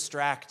for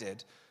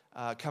distracted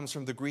comes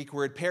from the Greek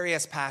word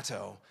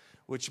periespato,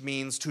 which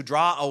means to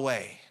draw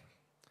away.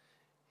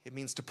 It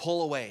means to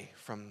pull away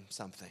from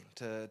something,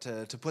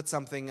 to put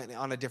something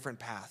on a different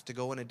path, to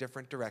go in a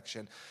different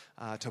direction,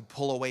 to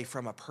pull away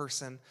from a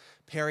person.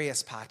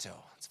 Periespato.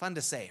 It's fun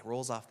to say. It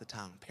rolls off the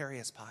tongue.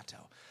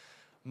 Periespato.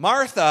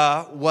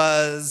 Martha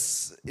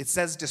was, it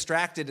says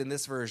distracted in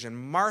this version,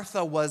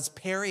 Martha was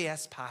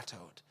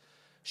periespatoed.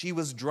 She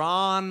was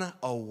drawn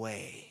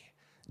away.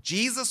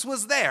 Jesus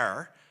was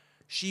there.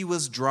 She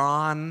was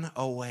drawn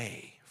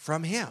away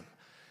from him.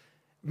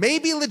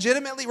 Maybe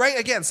legitimately, right?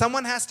 Again,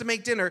 someone has to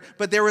make dinner,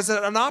 but there was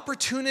an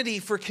opportunity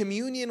for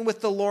communion with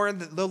the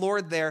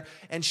Lord there,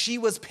 and she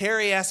was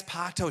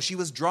periespato. She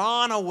was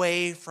drawn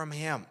away from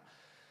him.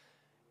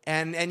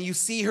 And you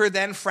see her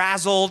then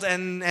frazzled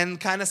and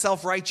kind of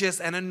self-righteous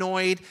and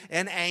annoyed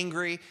and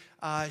angry.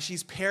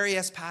 She's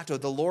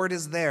periespato. The Lord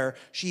is there.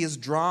 She is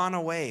drawn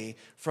away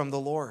from the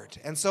Lord.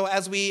 And so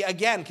as we,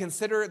 again,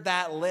 consider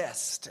that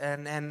list,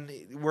 and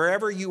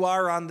wherever you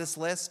are on this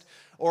list,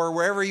 or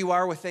wherever you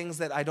are with things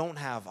that I don't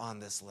have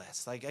on this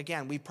list. Like,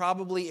 again, we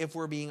probably, if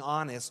we're being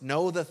honest,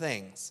 know the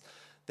things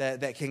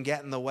that can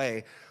get in the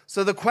way.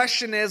 So the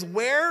question is,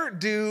 where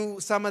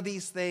do some of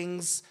these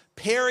things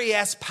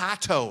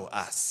periespato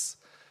us?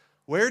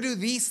 Where do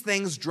these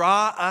things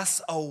draw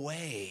us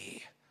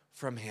away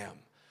from him?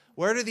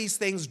 Where do these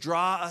things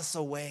draw us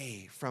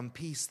away from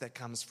peace that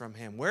comes from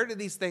him? Where do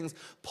these things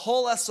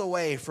pull us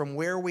away from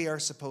where we are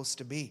supposed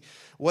to be?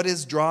 What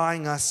is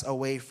drawing us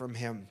away from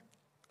him?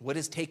 What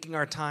is taking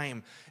our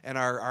time and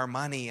our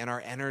money and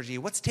our energy?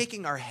 What's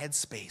taking our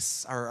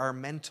headspace, our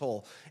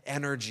mental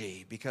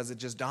energy, because it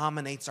just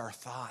dominates our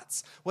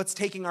thoughts? What's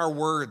taking our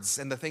words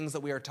and the things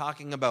that we are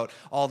talking about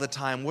all the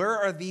time? Where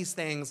are these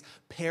things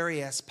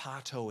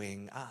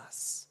periespatoing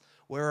us?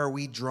 Where are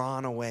we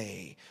drawn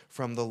away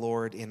from the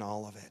Lord in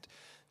all of it?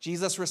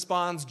 Jesus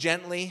responds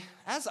gently,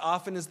 as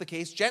often is the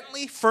case,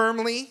 gently,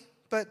 firmly,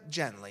 but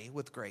gently,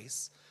 with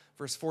grace.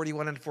 Verse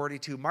 41 and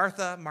 42,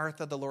 Martha,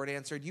 Martha, the Lord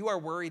answered, you are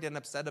worried and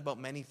upset about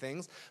many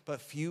things, but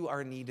few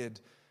are needed,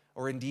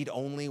 or indeed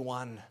only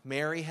one.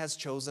 Mary has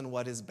chosen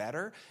what is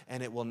better,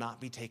 and it will not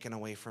be taken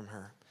away from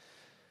her.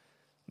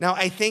 Now,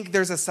 I think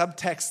there's a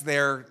subtext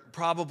there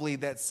probably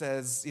that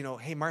says,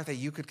 hey, Martha,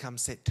 you could come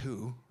sit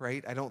too,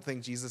 right? I don't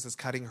think Jesus is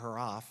cutting her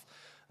off.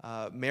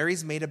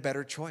 Mary's made a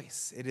better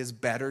choice. It is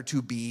better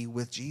to be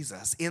with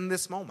Jesus in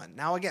this moment.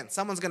 Now, again,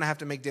 someone's going to have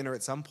to make dinner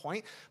at some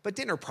point, but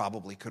dinner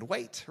probably could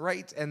wait,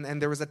 right?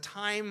 And there was a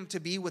time to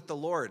be with the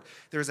Lord.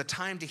 There was a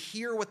time to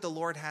hear what the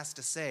Lord has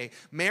to say.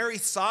 Mary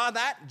saw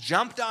that,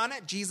 jumped on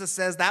it. Jesus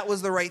says that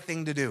was the right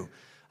thing to do.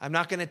 I'm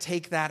not going to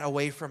take that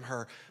away from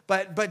her.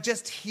 But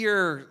just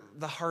hear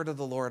the heart of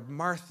the Lord.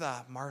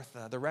 Martha,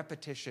 Martha, the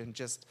repetition,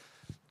 just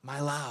my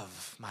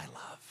love, my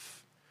love.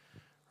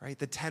 Right?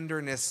 The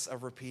tenderness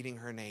of repeating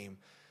her name.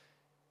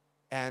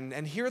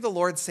 And hear the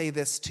Lord say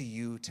this to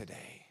you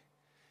today.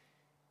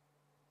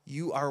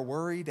 You are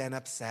worried and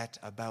upset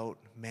about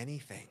many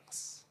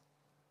things,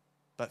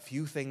 but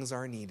few things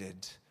are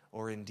needed,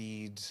 or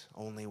indeed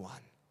only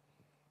one.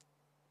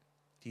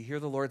 Do you hear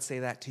the Lord say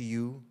that to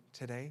you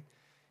today?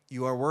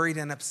 You are worried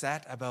and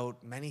upset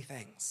about many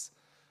things,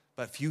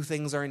 but few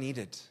things are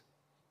needed,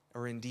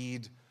 or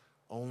indeed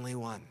only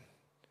one.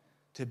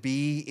 To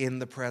be in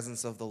the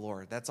presence of the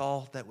Lord. That's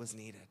all that was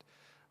needed.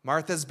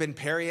 Martha's been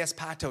perias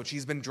pato.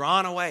 She's been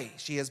drawn away.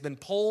 She has been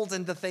pulled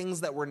into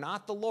things that were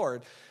not the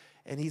Lord.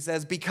 And he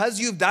says, because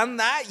you've done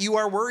that, you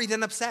are worried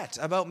and upset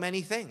about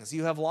many things.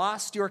 You have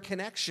lost your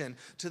connection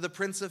to the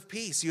Prince of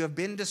Peace. You have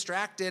been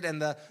distracted,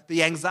 and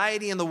the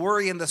anxiety and the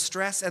worry and the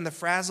stress and the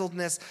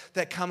frazzledness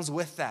that comes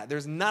with that.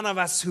 There's none of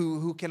us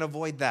who can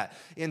avoid that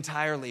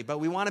entirely, but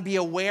we want to be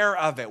aware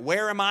of it.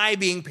 Where am I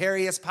being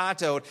perias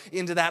patoed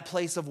into that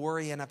place of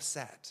worry and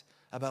upset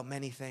about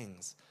many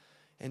things?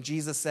 And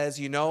Jesus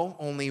says,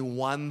 only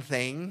one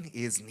thing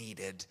is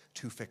needed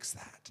to fix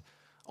that.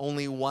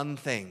 Only one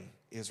thing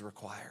is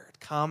required.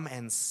 Come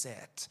and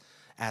sit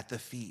at the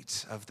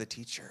feet of the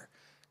teacher.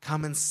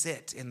 Come and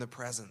sit in the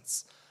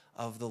presence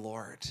of the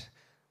Lord.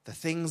 The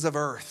things of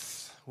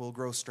earth will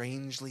grow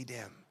strangely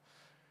dim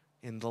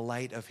in the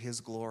light of his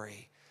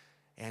glory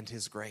and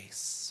his grace.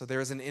 So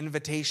there's an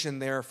invitation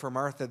there for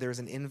Martha. There's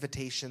an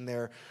invitation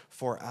there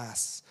for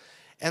us.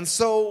 And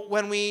so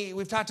when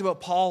we've talked about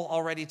Paul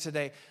already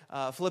today,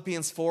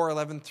 Philippians 4,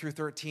 11 through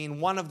 13,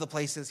 one of the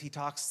places he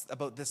talks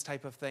about this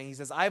type of thing. He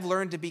says, I've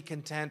learned to be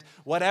content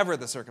whatever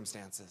the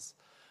circumstances.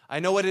 I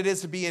know what it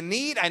is to be in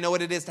need. I know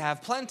what it is to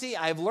have plenty.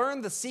 I've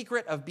learned the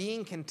secret of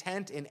being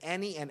content in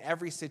any and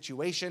every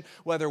situation,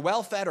 whether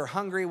well-fed or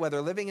hungry, whether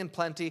living in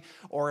plenty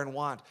or in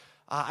want.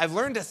 I've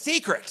learned a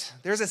secret.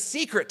 There's a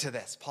secret to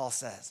this, Paul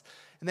says.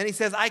 And then he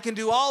says, I can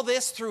do all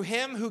this through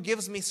him who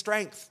gives me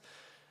strength.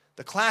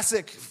 The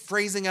classic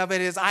phrasing of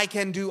it is, I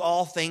can do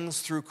all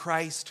things through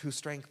Christ who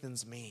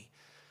strengthens me.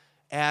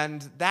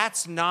 And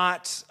that's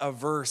not a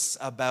verse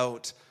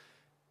about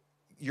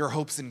your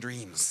hopes and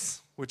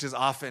dreams, which is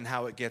often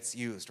how it gets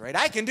used, right?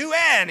 I can do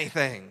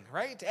anything,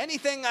 right?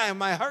 Anything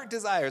my heart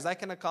desires, I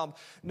can accomplish.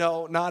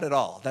 No, not at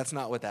all. That's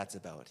not what that's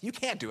about. You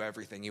can't do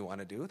everything you want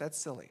to do. That's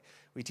silly.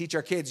 We teach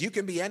our kids, you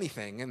can be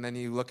anything, and then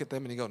you look at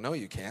them and you go, no,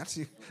 you can't.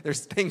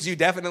 There's things you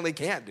definitely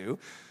can't do.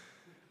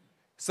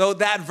 So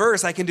that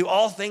verse, I can do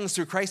all things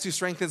through Christ who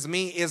strengthens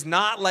me, is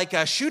not like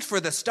a shoot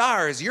for the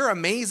stars. You're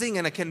amazing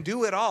and I can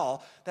do it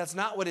all. That's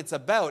not what it's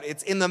about.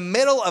 It's in the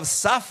middle of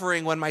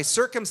suffering when my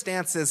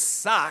circumstances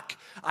suck,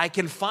 I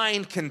can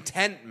find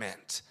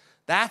contentment.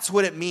 That's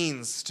what it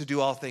means to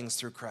do all things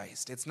through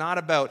Christ. It's not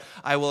about,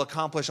 I will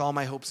accomplish all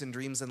my hopes and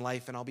dreams in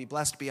life and I'll be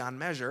blessed beyond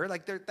measure.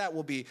 That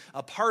will be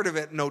a part of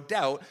it, no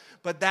doubt.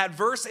 But that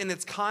verse in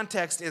its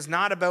context is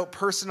not about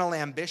personal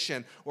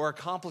ambition or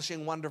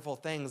accomplishing wonderful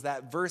things.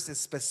 That verse is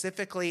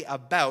specifically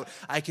about,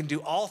 I can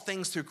do all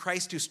things through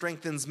Christ who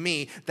strengthens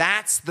me.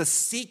 That's the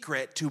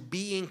secret to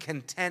being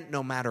content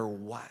no matter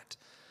what.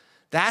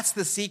 That's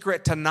the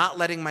secret to not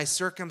letting my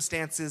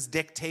circumstances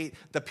dictate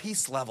the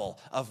peace level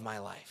of my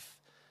life.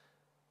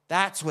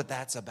 That's what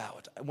that's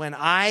about. When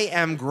I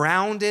am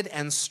grounded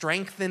and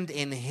strengthened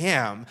in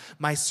him,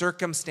 my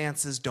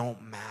circumstances don't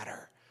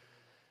matter.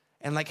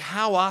 And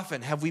how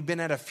often have we been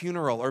at a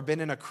funeral or been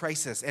in a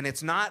crisis, and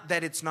it's not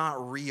that it's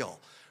not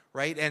real,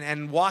 right?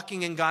 And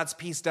walking in God's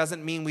peace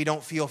doesn't mean we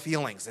don't feel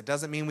feelings. It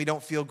doesn't mean we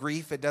don't feel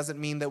grief. It doesn't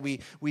mean that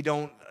we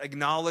don't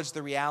acknowledge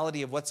the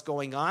reality of what's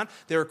going on.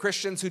 There are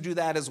Christians who do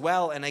that as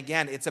well. And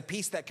again, it's a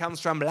peace that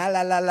comes from la,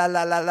 la, la, la,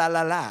 la, la, la,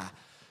 la, la.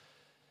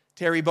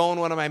 Terry Bone,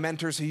 one of my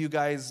mentors who you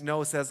guys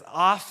know, says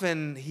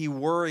often he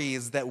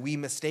worries that we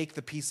mistake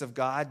the peace of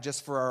God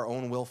just for our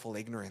own willful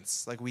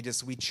ignorance.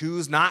 We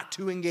choose not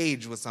to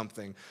engage with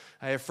something.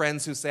 I have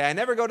friends who say, I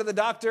never go to the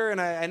doctor and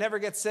I never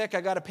get sick.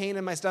 I got a pain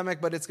in my stomach,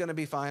 but it's going to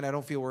be fine. I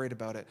don't feel worried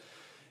about it.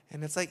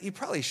 And it's you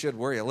probably should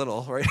worry a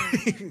little, right?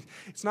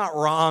 It's not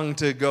wrong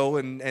to go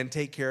and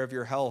take care of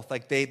your health.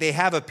 They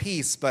have a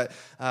peace, but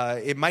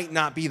it might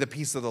not be the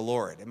peace of the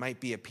Lord. It might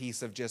be a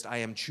peace of just, I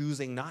am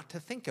choosing not to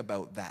think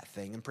about that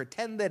thing and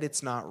pretend that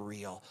it's not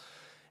real.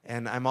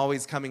 And I'm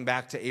always coming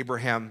back to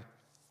Abraham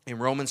in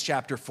Romans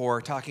chapter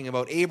 4, talking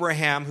about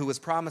Abraham, who was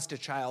promised a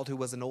child who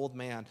was an old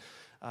man.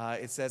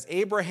 It says,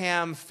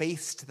 Abraham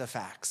faced the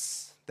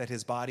facts that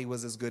his body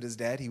was as good as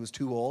dead. He was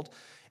too old,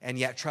 and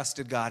yet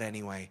trusted God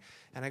anyway.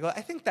 And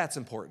I think that's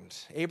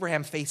important.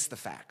 Abraham faced the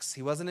facts.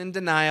 He wasn't in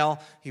denial.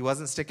 He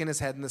wasn't sticking his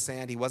head in the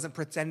sand. He wasn't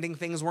pretending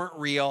things weren't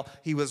real.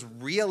 He was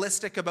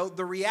realistic about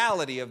the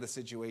reality of the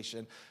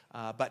situation,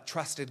 but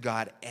trusted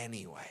God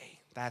anyway.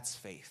 That's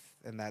faith.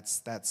 And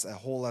that's a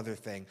whole other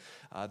thing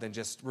than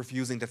just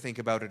refusing to think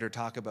about it or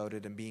talk about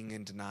it and being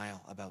in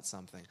denial about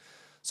something.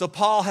 So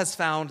Paul has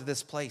found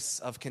this place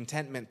of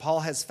contentment.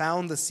 Paul has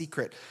found the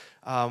secret.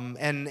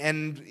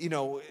 And you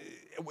know,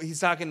 he's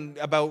talking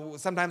about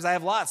sometimes I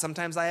have lots,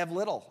 sometimes I have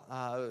little.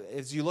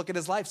 As you look at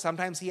his life,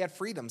 sometimes he had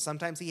freedom,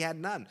 sometimes he had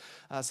none.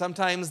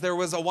 Sometimes there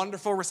was a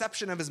wonderful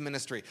reception of his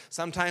ministry.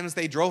 Sometimes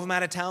they drove him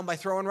out of town by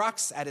throwing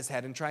rocks at his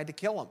head and tried to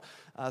kill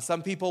him.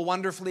 Some people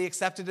wonderfully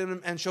accepted him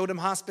and showed him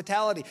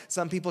hospitality.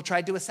 Some people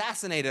tried to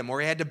assassinate him,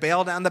 or he had to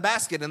bail down the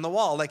basket in the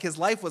wall. Like, his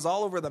life was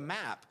all over the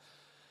map.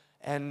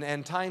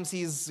 And times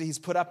he's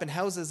put up in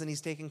houses and he's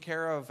taken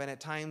care of, and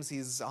at times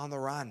he's on the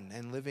run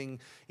and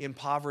living in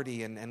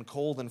poverty and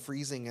cold and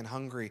freezing and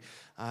hungry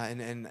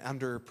and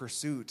under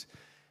pursuit.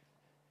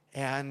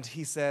 And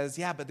he says,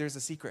 yeah, but there's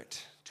a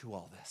secret to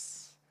all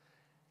this.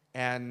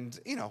 And,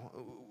 you know,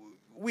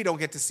 we don't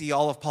get to see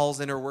all of Paul's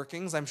inner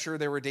workings. I'm sure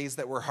there were days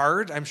that were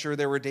hard. I'm sure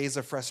there were days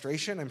of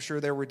frustration. I'm sure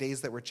there were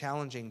days that were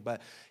challenging.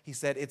 But he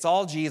said, it's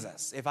all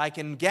Jesus. If I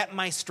can get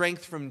my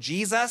strength from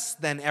Jesus,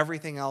 then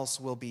everything else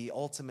will be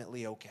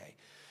ultimately okay.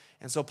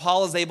 And so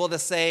Paul is able to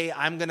say,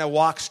 I'm going to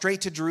walk straight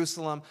to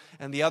Jerusalem.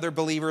 And the other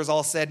believers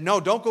all said, no,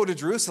 don't go to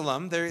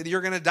Jerusalem. You're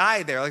going to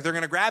die there. Like, they're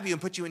going to grab you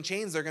and put you in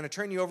chains. They're going to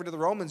turn you over to the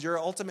Romans. You're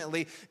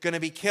ultimately going to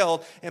be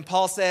killed. And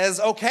Paul says,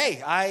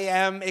 okay, I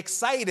am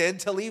excited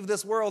to leave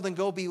this world and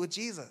go be with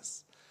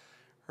Jesus.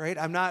 Right?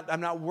 I'm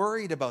not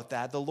worried about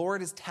that. The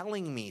Lord is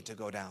telling me to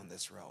go down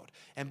this road.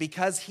 And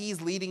because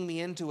he's leading me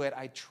into it,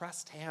 I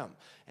trust him.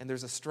 And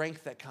there's a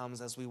strength that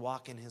comes as we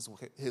walk in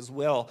his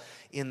will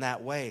in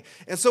that way.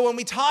 And so when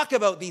we talk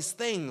about these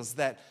things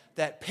that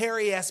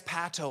peries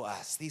pato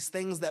us, these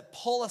things that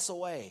pull us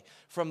away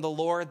from the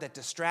Lord, that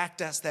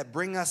distract us, that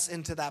bring us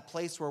into that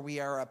place where we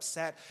are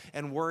upset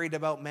and worried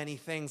about many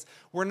things,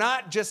 we're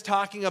not just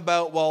talking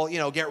about, well, you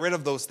know, get rid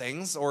of those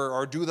things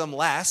or do them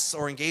less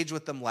or engage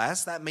with them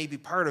less. That may be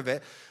part of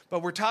it.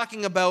 But we're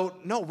talking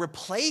about, no,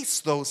 replace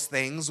those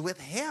things with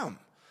him.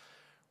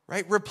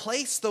 Right?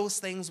 Replace those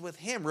things with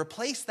him.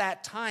 Replace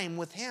that time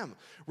with him.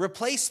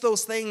 Replace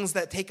those things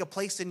that take a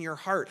place in your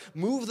heart.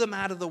 Move them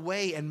out of the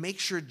way and make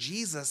sure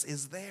Jesus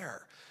is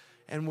there.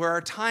 And where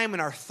our time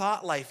and our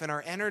thought life and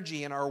our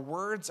energy and our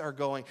words are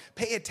going,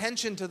 pay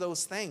attention to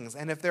those things.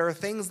 And if there are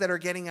things that are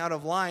getting out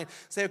of line,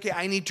 say, okay,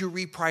 I need to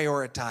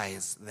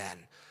reprioritize then.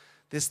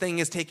 This thing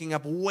is taking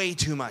up way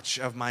too much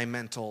of my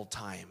mental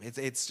time.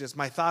 It's just,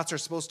 my thoughts are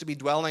supposed to be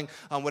dwelling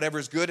on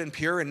whatever's good and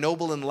pure and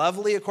noble and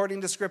lovely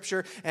according to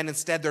Scripture, and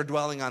instead they're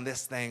dwelling on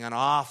this thing an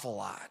awful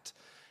lot.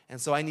 And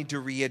so I need to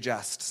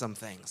readjust some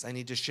things. I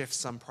need to shift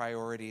some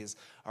priorities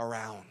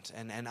around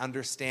and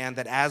understand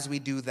that as we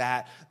do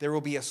that, there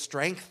will be a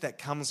strength that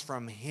comes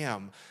from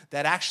him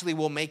that actually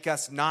will make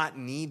us not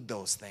need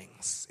those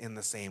things in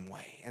the same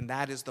way. And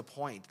that is the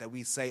point, that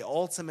we say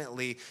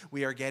ultimately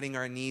we are getting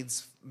our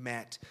needs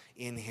met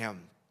in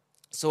him.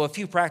 So a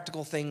few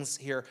practical things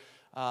here.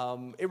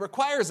 It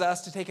requires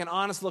us to take an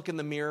honest look in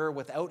the mirror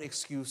without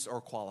excuse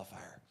or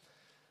qualifier.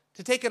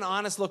 To take an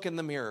honest look in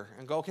the mirror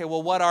and go, okay,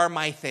 well, what are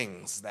my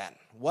things then?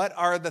 What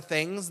are the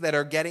things that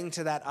are getting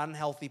to that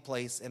unhealthy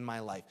place in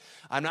my life?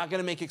 I'm not going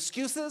to make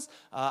excuses.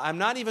 I'm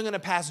not even going to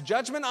pass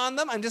judgment on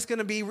them. I'm just going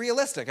to be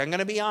realistic. I'm going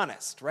to be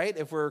honest, right?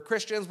 If we're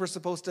Christians, we're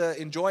supposed to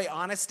enjoy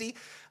honesty.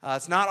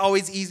 It's not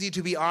always easy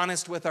to be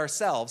honest with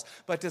ourselves,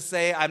 but to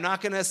say, I'm not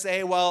going to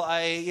say, well,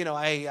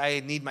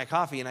 I need my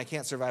coffee and I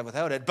can't survive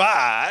without it.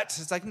 But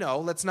it's like,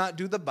 no, let's not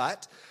do the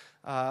but.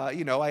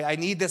 I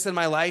need this in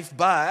my life,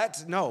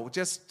 but no,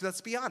 just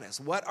let's be honest.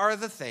 What are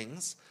the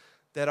things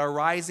that are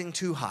rising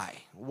too high?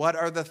 What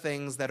are the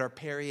things that are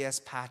peries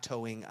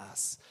patoing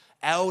us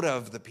out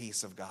of the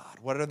peace of God?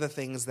 What are the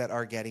things that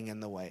are getting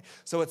in the way?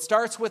 So it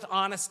starts with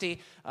honesty.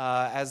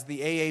 As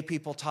the AA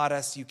people taught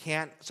us, you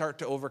can't start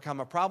to overcome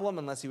a problem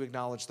unless you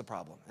acknowledge the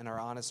problem and are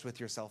honest with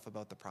yourself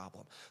about the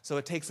problem. So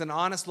it takes an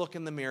honest look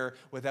in the mirror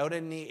without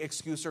any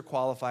excuse or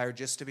qualifier,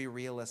 just to be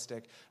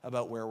realistic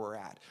about where we're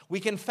at. We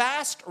can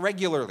fast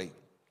regularly.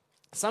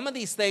 Some of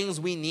these things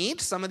we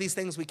need, some of these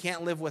things we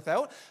can't live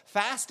without.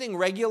 Fasting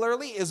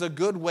regularly is a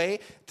good way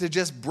to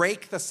just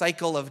break the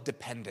cycle of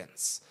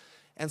dependence.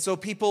 And so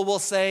people will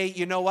say,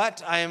 you know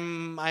what,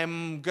 I'm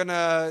going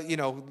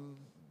to,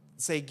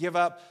 say give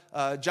up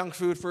junk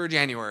food for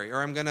January,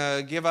 or I'm going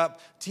to give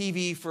up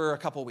TV for a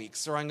couple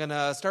weeks, or I'm going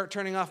to start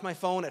turning off my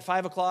phone at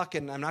 5 o'clock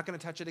and I'm not going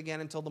to touch it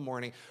again until the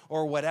morning,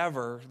 or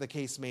whatever the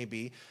case may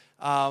be.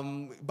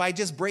 by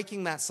just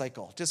breaking that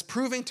cycle, just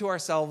proving to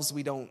ourselves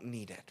we don't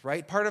need it,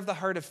 right? Part of the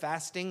heart of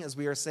fasting is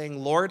we are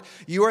saying, Lord,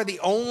 you are the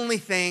only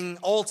thing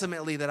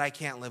ultimately that I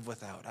can't live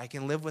without. I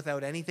can live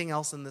without anything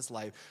else in this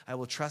life. I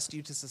will trust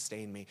you to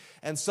sustain me.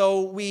 And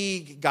so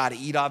we got to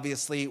eat,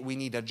 obviously. We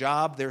need a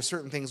job. There are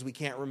certain things we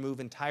can't remove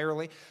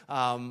entirely.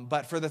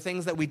 But for the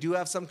things that we do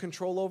have some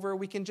control over,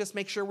 we can just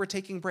make sure we're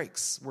taking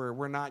breaks.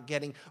 We're not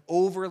getting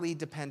overly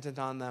dependent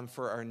on them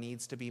for our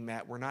needs to be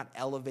met. We're not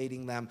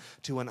elevating them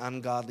to an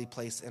ungodly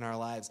place in our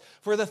lives.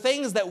 For the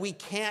things that we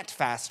can't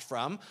fast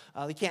from,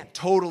 you can't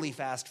totally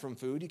fast from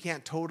food, you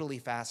can't totally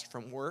fast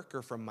from work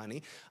or from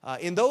money.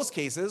 In those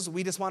cases,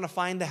 we just want to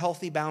find the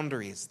healthy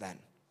boundaries then.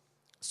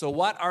 So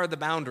what are the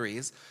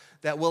boundaries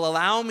that will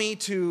allow me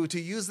to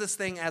use this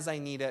thing as I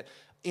need it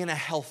in a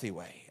healthy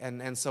way?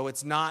 And so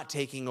it's not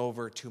taking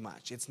over too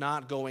much. It's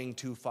not going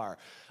too far.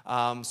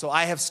 So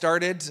I have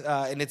started,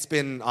 and it's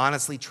been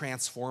honestly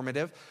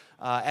transformative.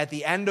 At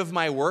the end of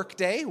my work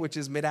day, which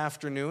is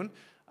mid-afternoon,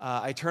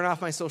 I turn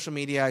off my social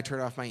media, I turn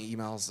off my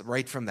emails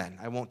right from then.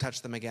 I won't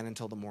touch them again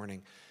until the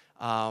morning.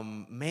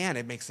 Man,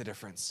 it makes a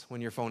difference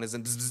when your phone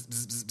isn't bzz,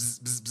 bzz, bzz, bzz,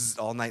 bzz, bzz,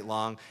 all night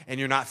long, and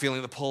you're not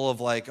feeling the pull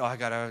of like, oh,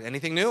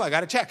 anything new? I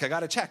gotta check.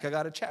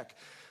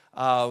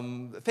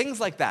 Things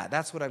like that.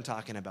 That's what I'm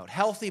talking about.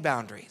 Healthy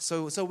boundaries.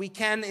 So we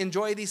can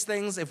enjoy these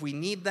things if we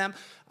need them.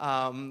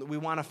 We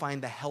want to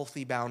find the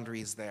healthy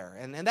boundaries there.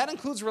 And that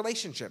includes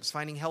relationships,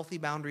 finding healthy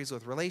boundaries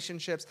with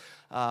relationships.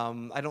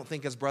 I don't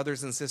think as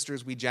brothers and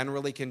sisters we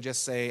generally can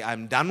just say,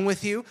 I'm done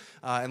with you,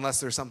 unless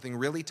there's something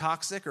really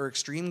toxic or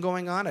extreme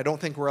going on. I don't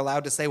think we're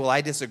allowed to say, well,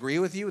 I disagree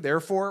with you,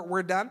 therefore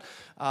we're done.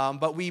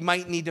 But we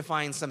might need to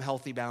find some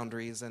healthy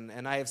boundaries.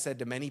 And I have said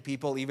to many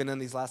people, even in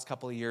these last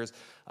couple of years,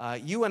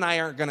 you and I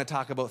aren't going to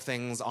talk about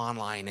things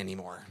online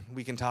anymore.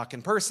 We can talk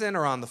in person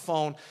or on the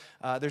phone.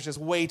 There's just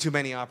way too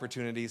many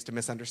opportunities to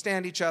misunderstand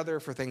each other,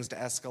 for things to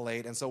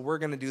escalate. And so we're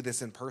going to do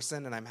this in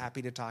person, and I'm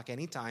happy to talk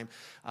anytime.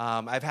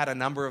 I've had a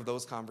number of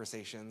those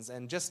conversations.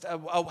 And just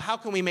how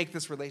can we make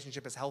this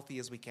relationship as healthy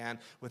as we can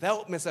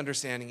without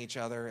misunderstanding each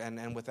other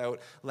and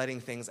without letting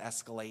things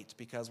escalate?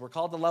 Because we're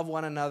called to love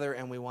one another,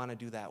 and we want to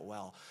do that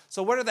well.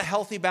 So what are the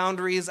healthy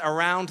boundaries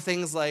around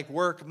things like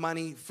work,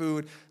 money,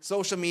 food,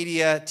 social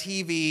media,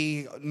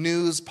 TV,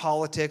 news,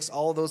 politics,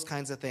 all those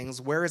kinds of things?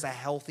 Where is a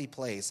healthy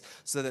place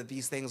so that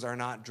these things are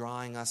not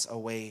drawing us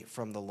away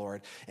from the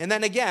Lord? And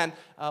then again,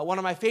 one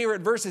of my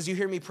favorite verses, you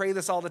hear me pray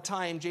this all the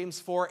time,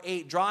 James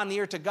 4:8, draw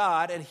near to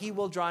God and he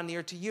will draw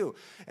near to you.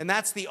 And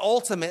that's the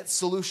ultimate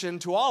solution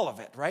to all of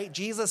it, right?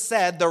 Jesus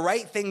said the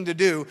right thing to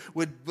do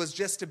was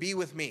just to be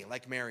with me,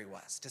 like Mary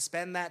was, to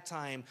spend that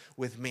time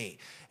with me.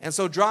 And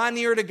so draw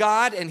near to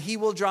God and he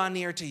will draw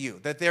near to you.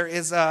 That there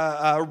is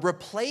a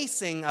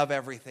replacing of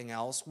everything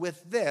else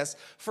with this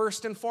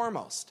first and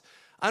foremost.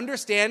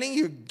 Understanding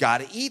you got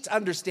to eat,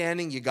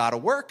 understanding you got to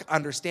work,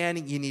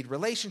 understanding you need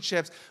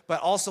relationships, but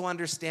also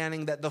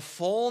understanding that the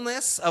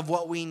fullness of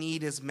what we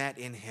need is met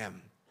in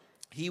him.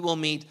 He will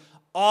meet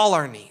all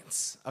our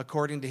needs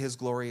according to his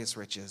glorious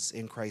riches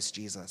in Christ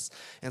Jesus.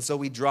 And so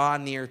we draw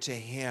near to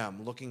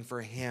him, looking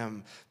for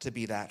him to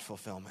be that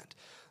fulfillment.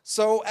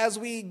 So as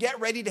we get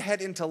ready to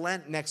head into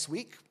Lent next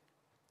week,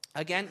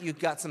 again, you've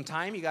got some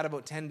time. You got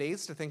about 10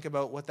 days to think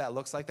about what that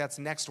looks like. That's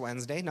next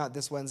Wednesday, not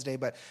this Wednesday,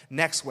 but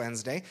next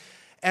Wednesday.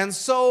 And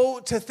so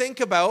to think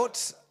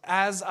about,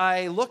 as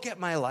I look at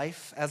my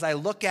life, as I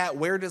look at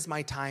where does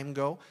my time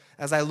go,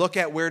 as I look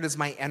at where does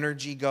my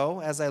energy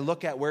go, as I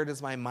look at where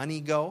does my money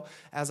go,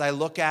 as I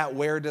look at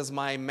where does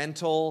my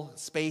mental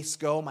space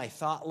go, my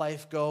thought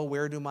life go,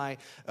 where do my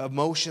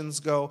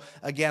emotions go,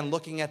 again,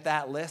 looking at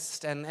that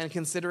list and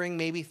considering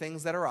maybe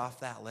things that are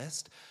off that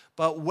list.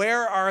 But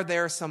where are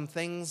there some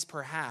things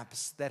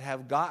perhaps that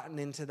have gotten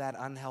into that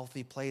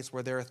unhealthy place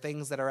where there are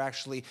things that are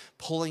actually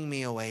pulling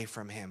me away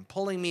from him,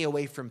 pulling me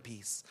away from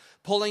peace,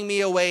 pulling me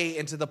away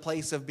into the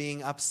place of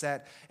being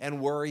upset and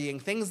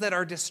worrying, things that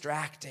are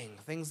distracting,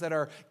 things that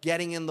are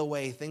getting in the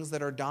way, things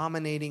that are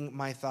dominating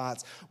my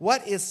thoughts?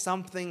 What is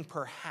something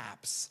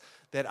perhaps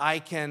that I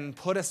can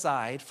put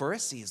aside for a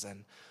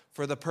season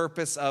for the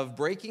purpose of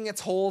breaking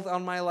its hold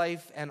on my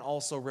life and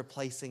also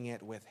replacing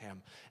it with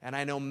him? And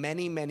I know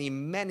many, many,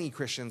 many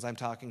Christians I'm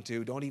talking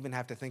to don't even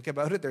have to think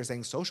about it. They're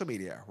saying social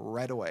media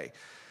right away.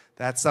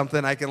 That's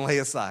something I can lay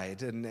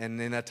aside. And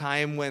in a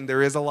time when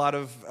there is a lot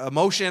of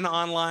emotion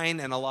online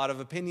and a lot of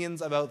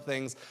opinions about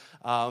things,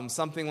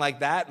 something like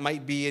that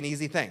might be an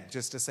easy thing,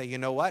 just to say, you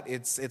know what,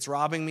 it's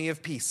robbing me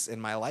of peace in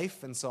my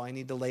life, and so I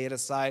need to lay it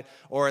aside,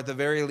 or at the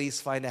very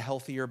least find a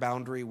healthier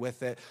boundary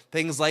with it.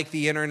 Things like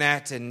the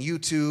internet and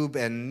YouTube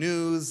and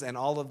news and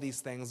all of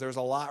these things, there's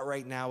a lot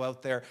right now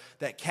out there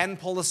that can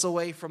pull us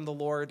away from the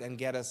Lord and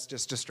get us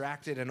just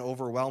distracted and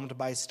overwhelmed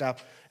by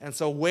stuff. And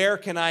so where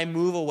can I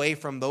move away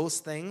from those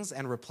things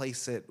and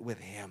replace it with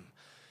him?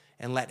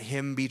 And let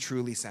him be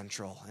truly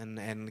central,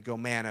 and go,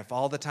 man, if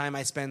all the time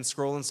I spend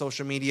scrolling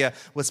social media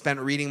was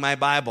spent reading my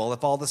Bible,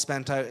 if all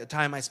the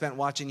time I spent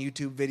watching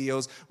YouTube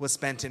videos was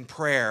spent in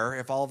prayer,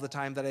 if all the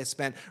time that I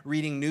spent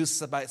reading news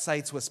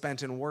sites was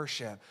spent in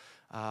worship,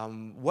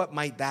 what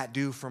might that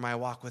do for my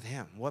walk with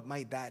him? What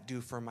might that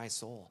do for my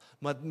soul?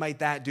 What might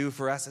that do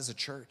for us as a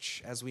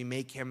church as we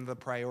make him the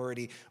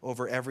priority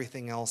over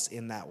everything else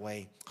in that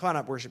way? Come on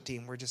up, worship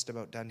team. We're just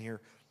about done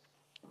here.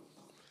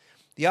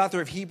 The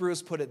author of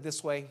Hebrews put it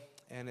this way,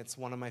 and it's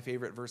one of my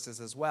favorite verses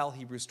as well,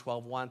 Hebrews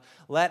 12:1.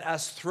 Let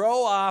us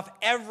throw off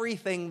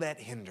everything that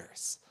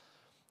hinders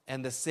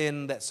and the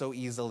sin that so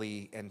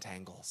easily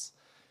entangles.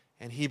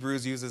 And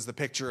Hebrews uses the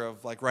picture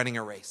of like running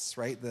a race,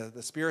 right?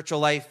 The spiritual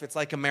life, it's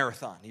like a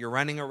marathon. You're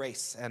running a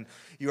race, and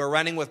you are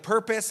running with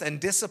purpose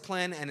and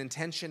discipline and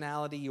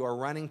intentionality. You are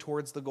running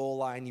towards the goal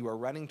line. You are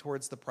running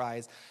towards the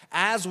prize.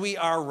 As we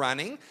are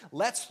running,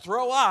 let's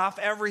throw off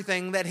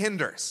everything that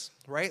hinders,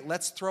 right?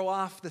 Let's throw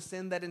off the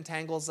sin that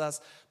entangles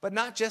us, but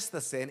not just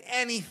the sin,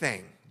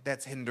 anything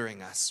that's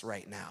hindering us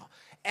right now.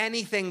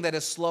 Anything that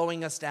is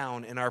slowing us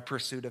down in our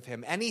pursuit of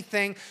him.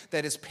 Anything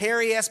that is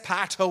perious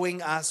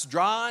patoing us,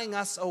 drawing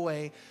us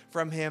away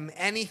from him.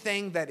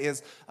 Anything that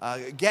is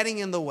getting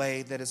in the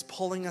way, that is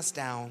pulling us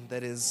down,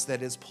 that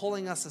is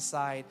pulling us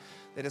aside,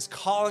 that is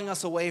calling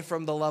us away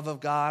from the love of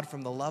God,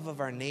 from the love of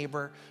our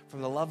neighbor,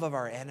 from the love of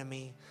our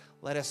enemy.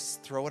 Let us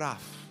throw it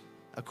off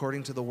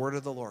according to the word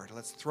of the Lord.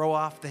 Let's throw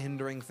off the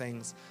hindering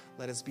things.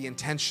 Let us be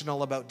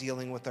intentional about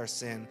dealing with our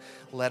sin.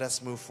 Let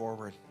us move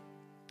forward.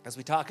 As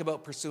we talk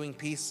about pursuing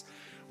peace,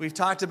 we've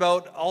talked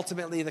about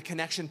ultimately the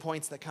connection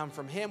points that come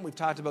from him. We've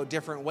talked about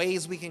different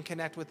ways we can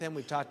connect with him.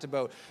 We've talked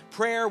about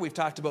prayer. We've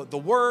talked about the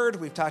word.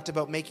 We've talked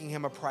about making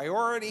him a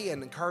priority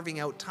and carving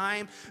out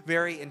time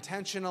very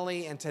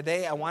intentionally. And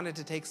today I wanted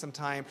to take some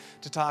time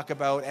to talk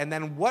about, and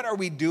then what are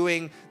we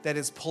doing that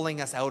is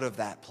pulling us out of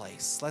that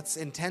place? Let's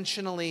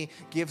intentionally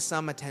give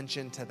some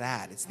attention to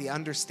that. It's the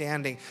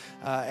understanding,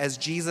 as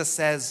Jesus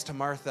says to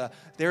Martha,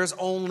 there's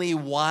only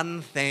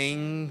one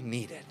thing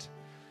needed.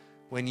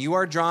 When you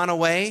are drawn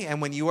away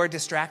and when you are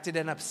distracted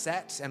and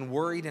upset and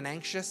worried and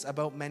anxious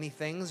about many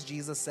things,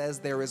 Jesus says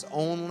there is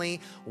only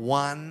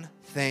one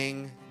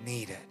thing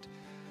needed.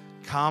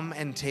 Come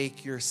and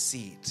take your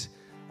seat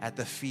at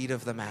the feet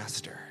of the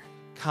Master.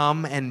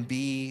 Come and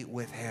be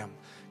with him.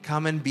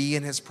 Come and be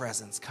in his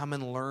presence. Come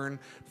and learn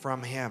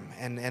from him.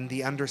 And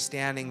the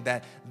understanding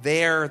that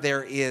there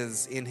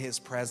is in his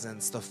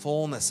presence the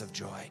fullness of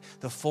joy,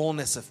 the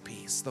fullness of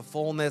peace, the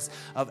fullness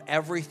of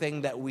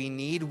everything that we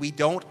need. We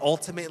don't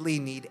ultimately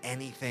need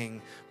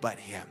anything but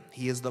him.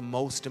 He is the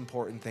most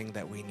important thing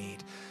that we need.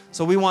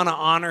 So we want to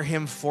honor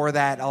him for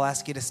that. I'll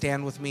ask you to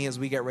stand with me as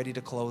we get ready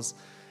to close,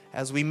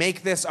 as we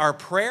make this our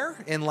prayer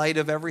in light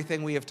of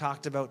everything we have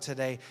talked about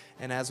today,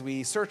 and as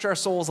we search our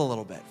souls a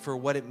little bit for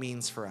what it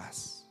means for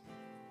us.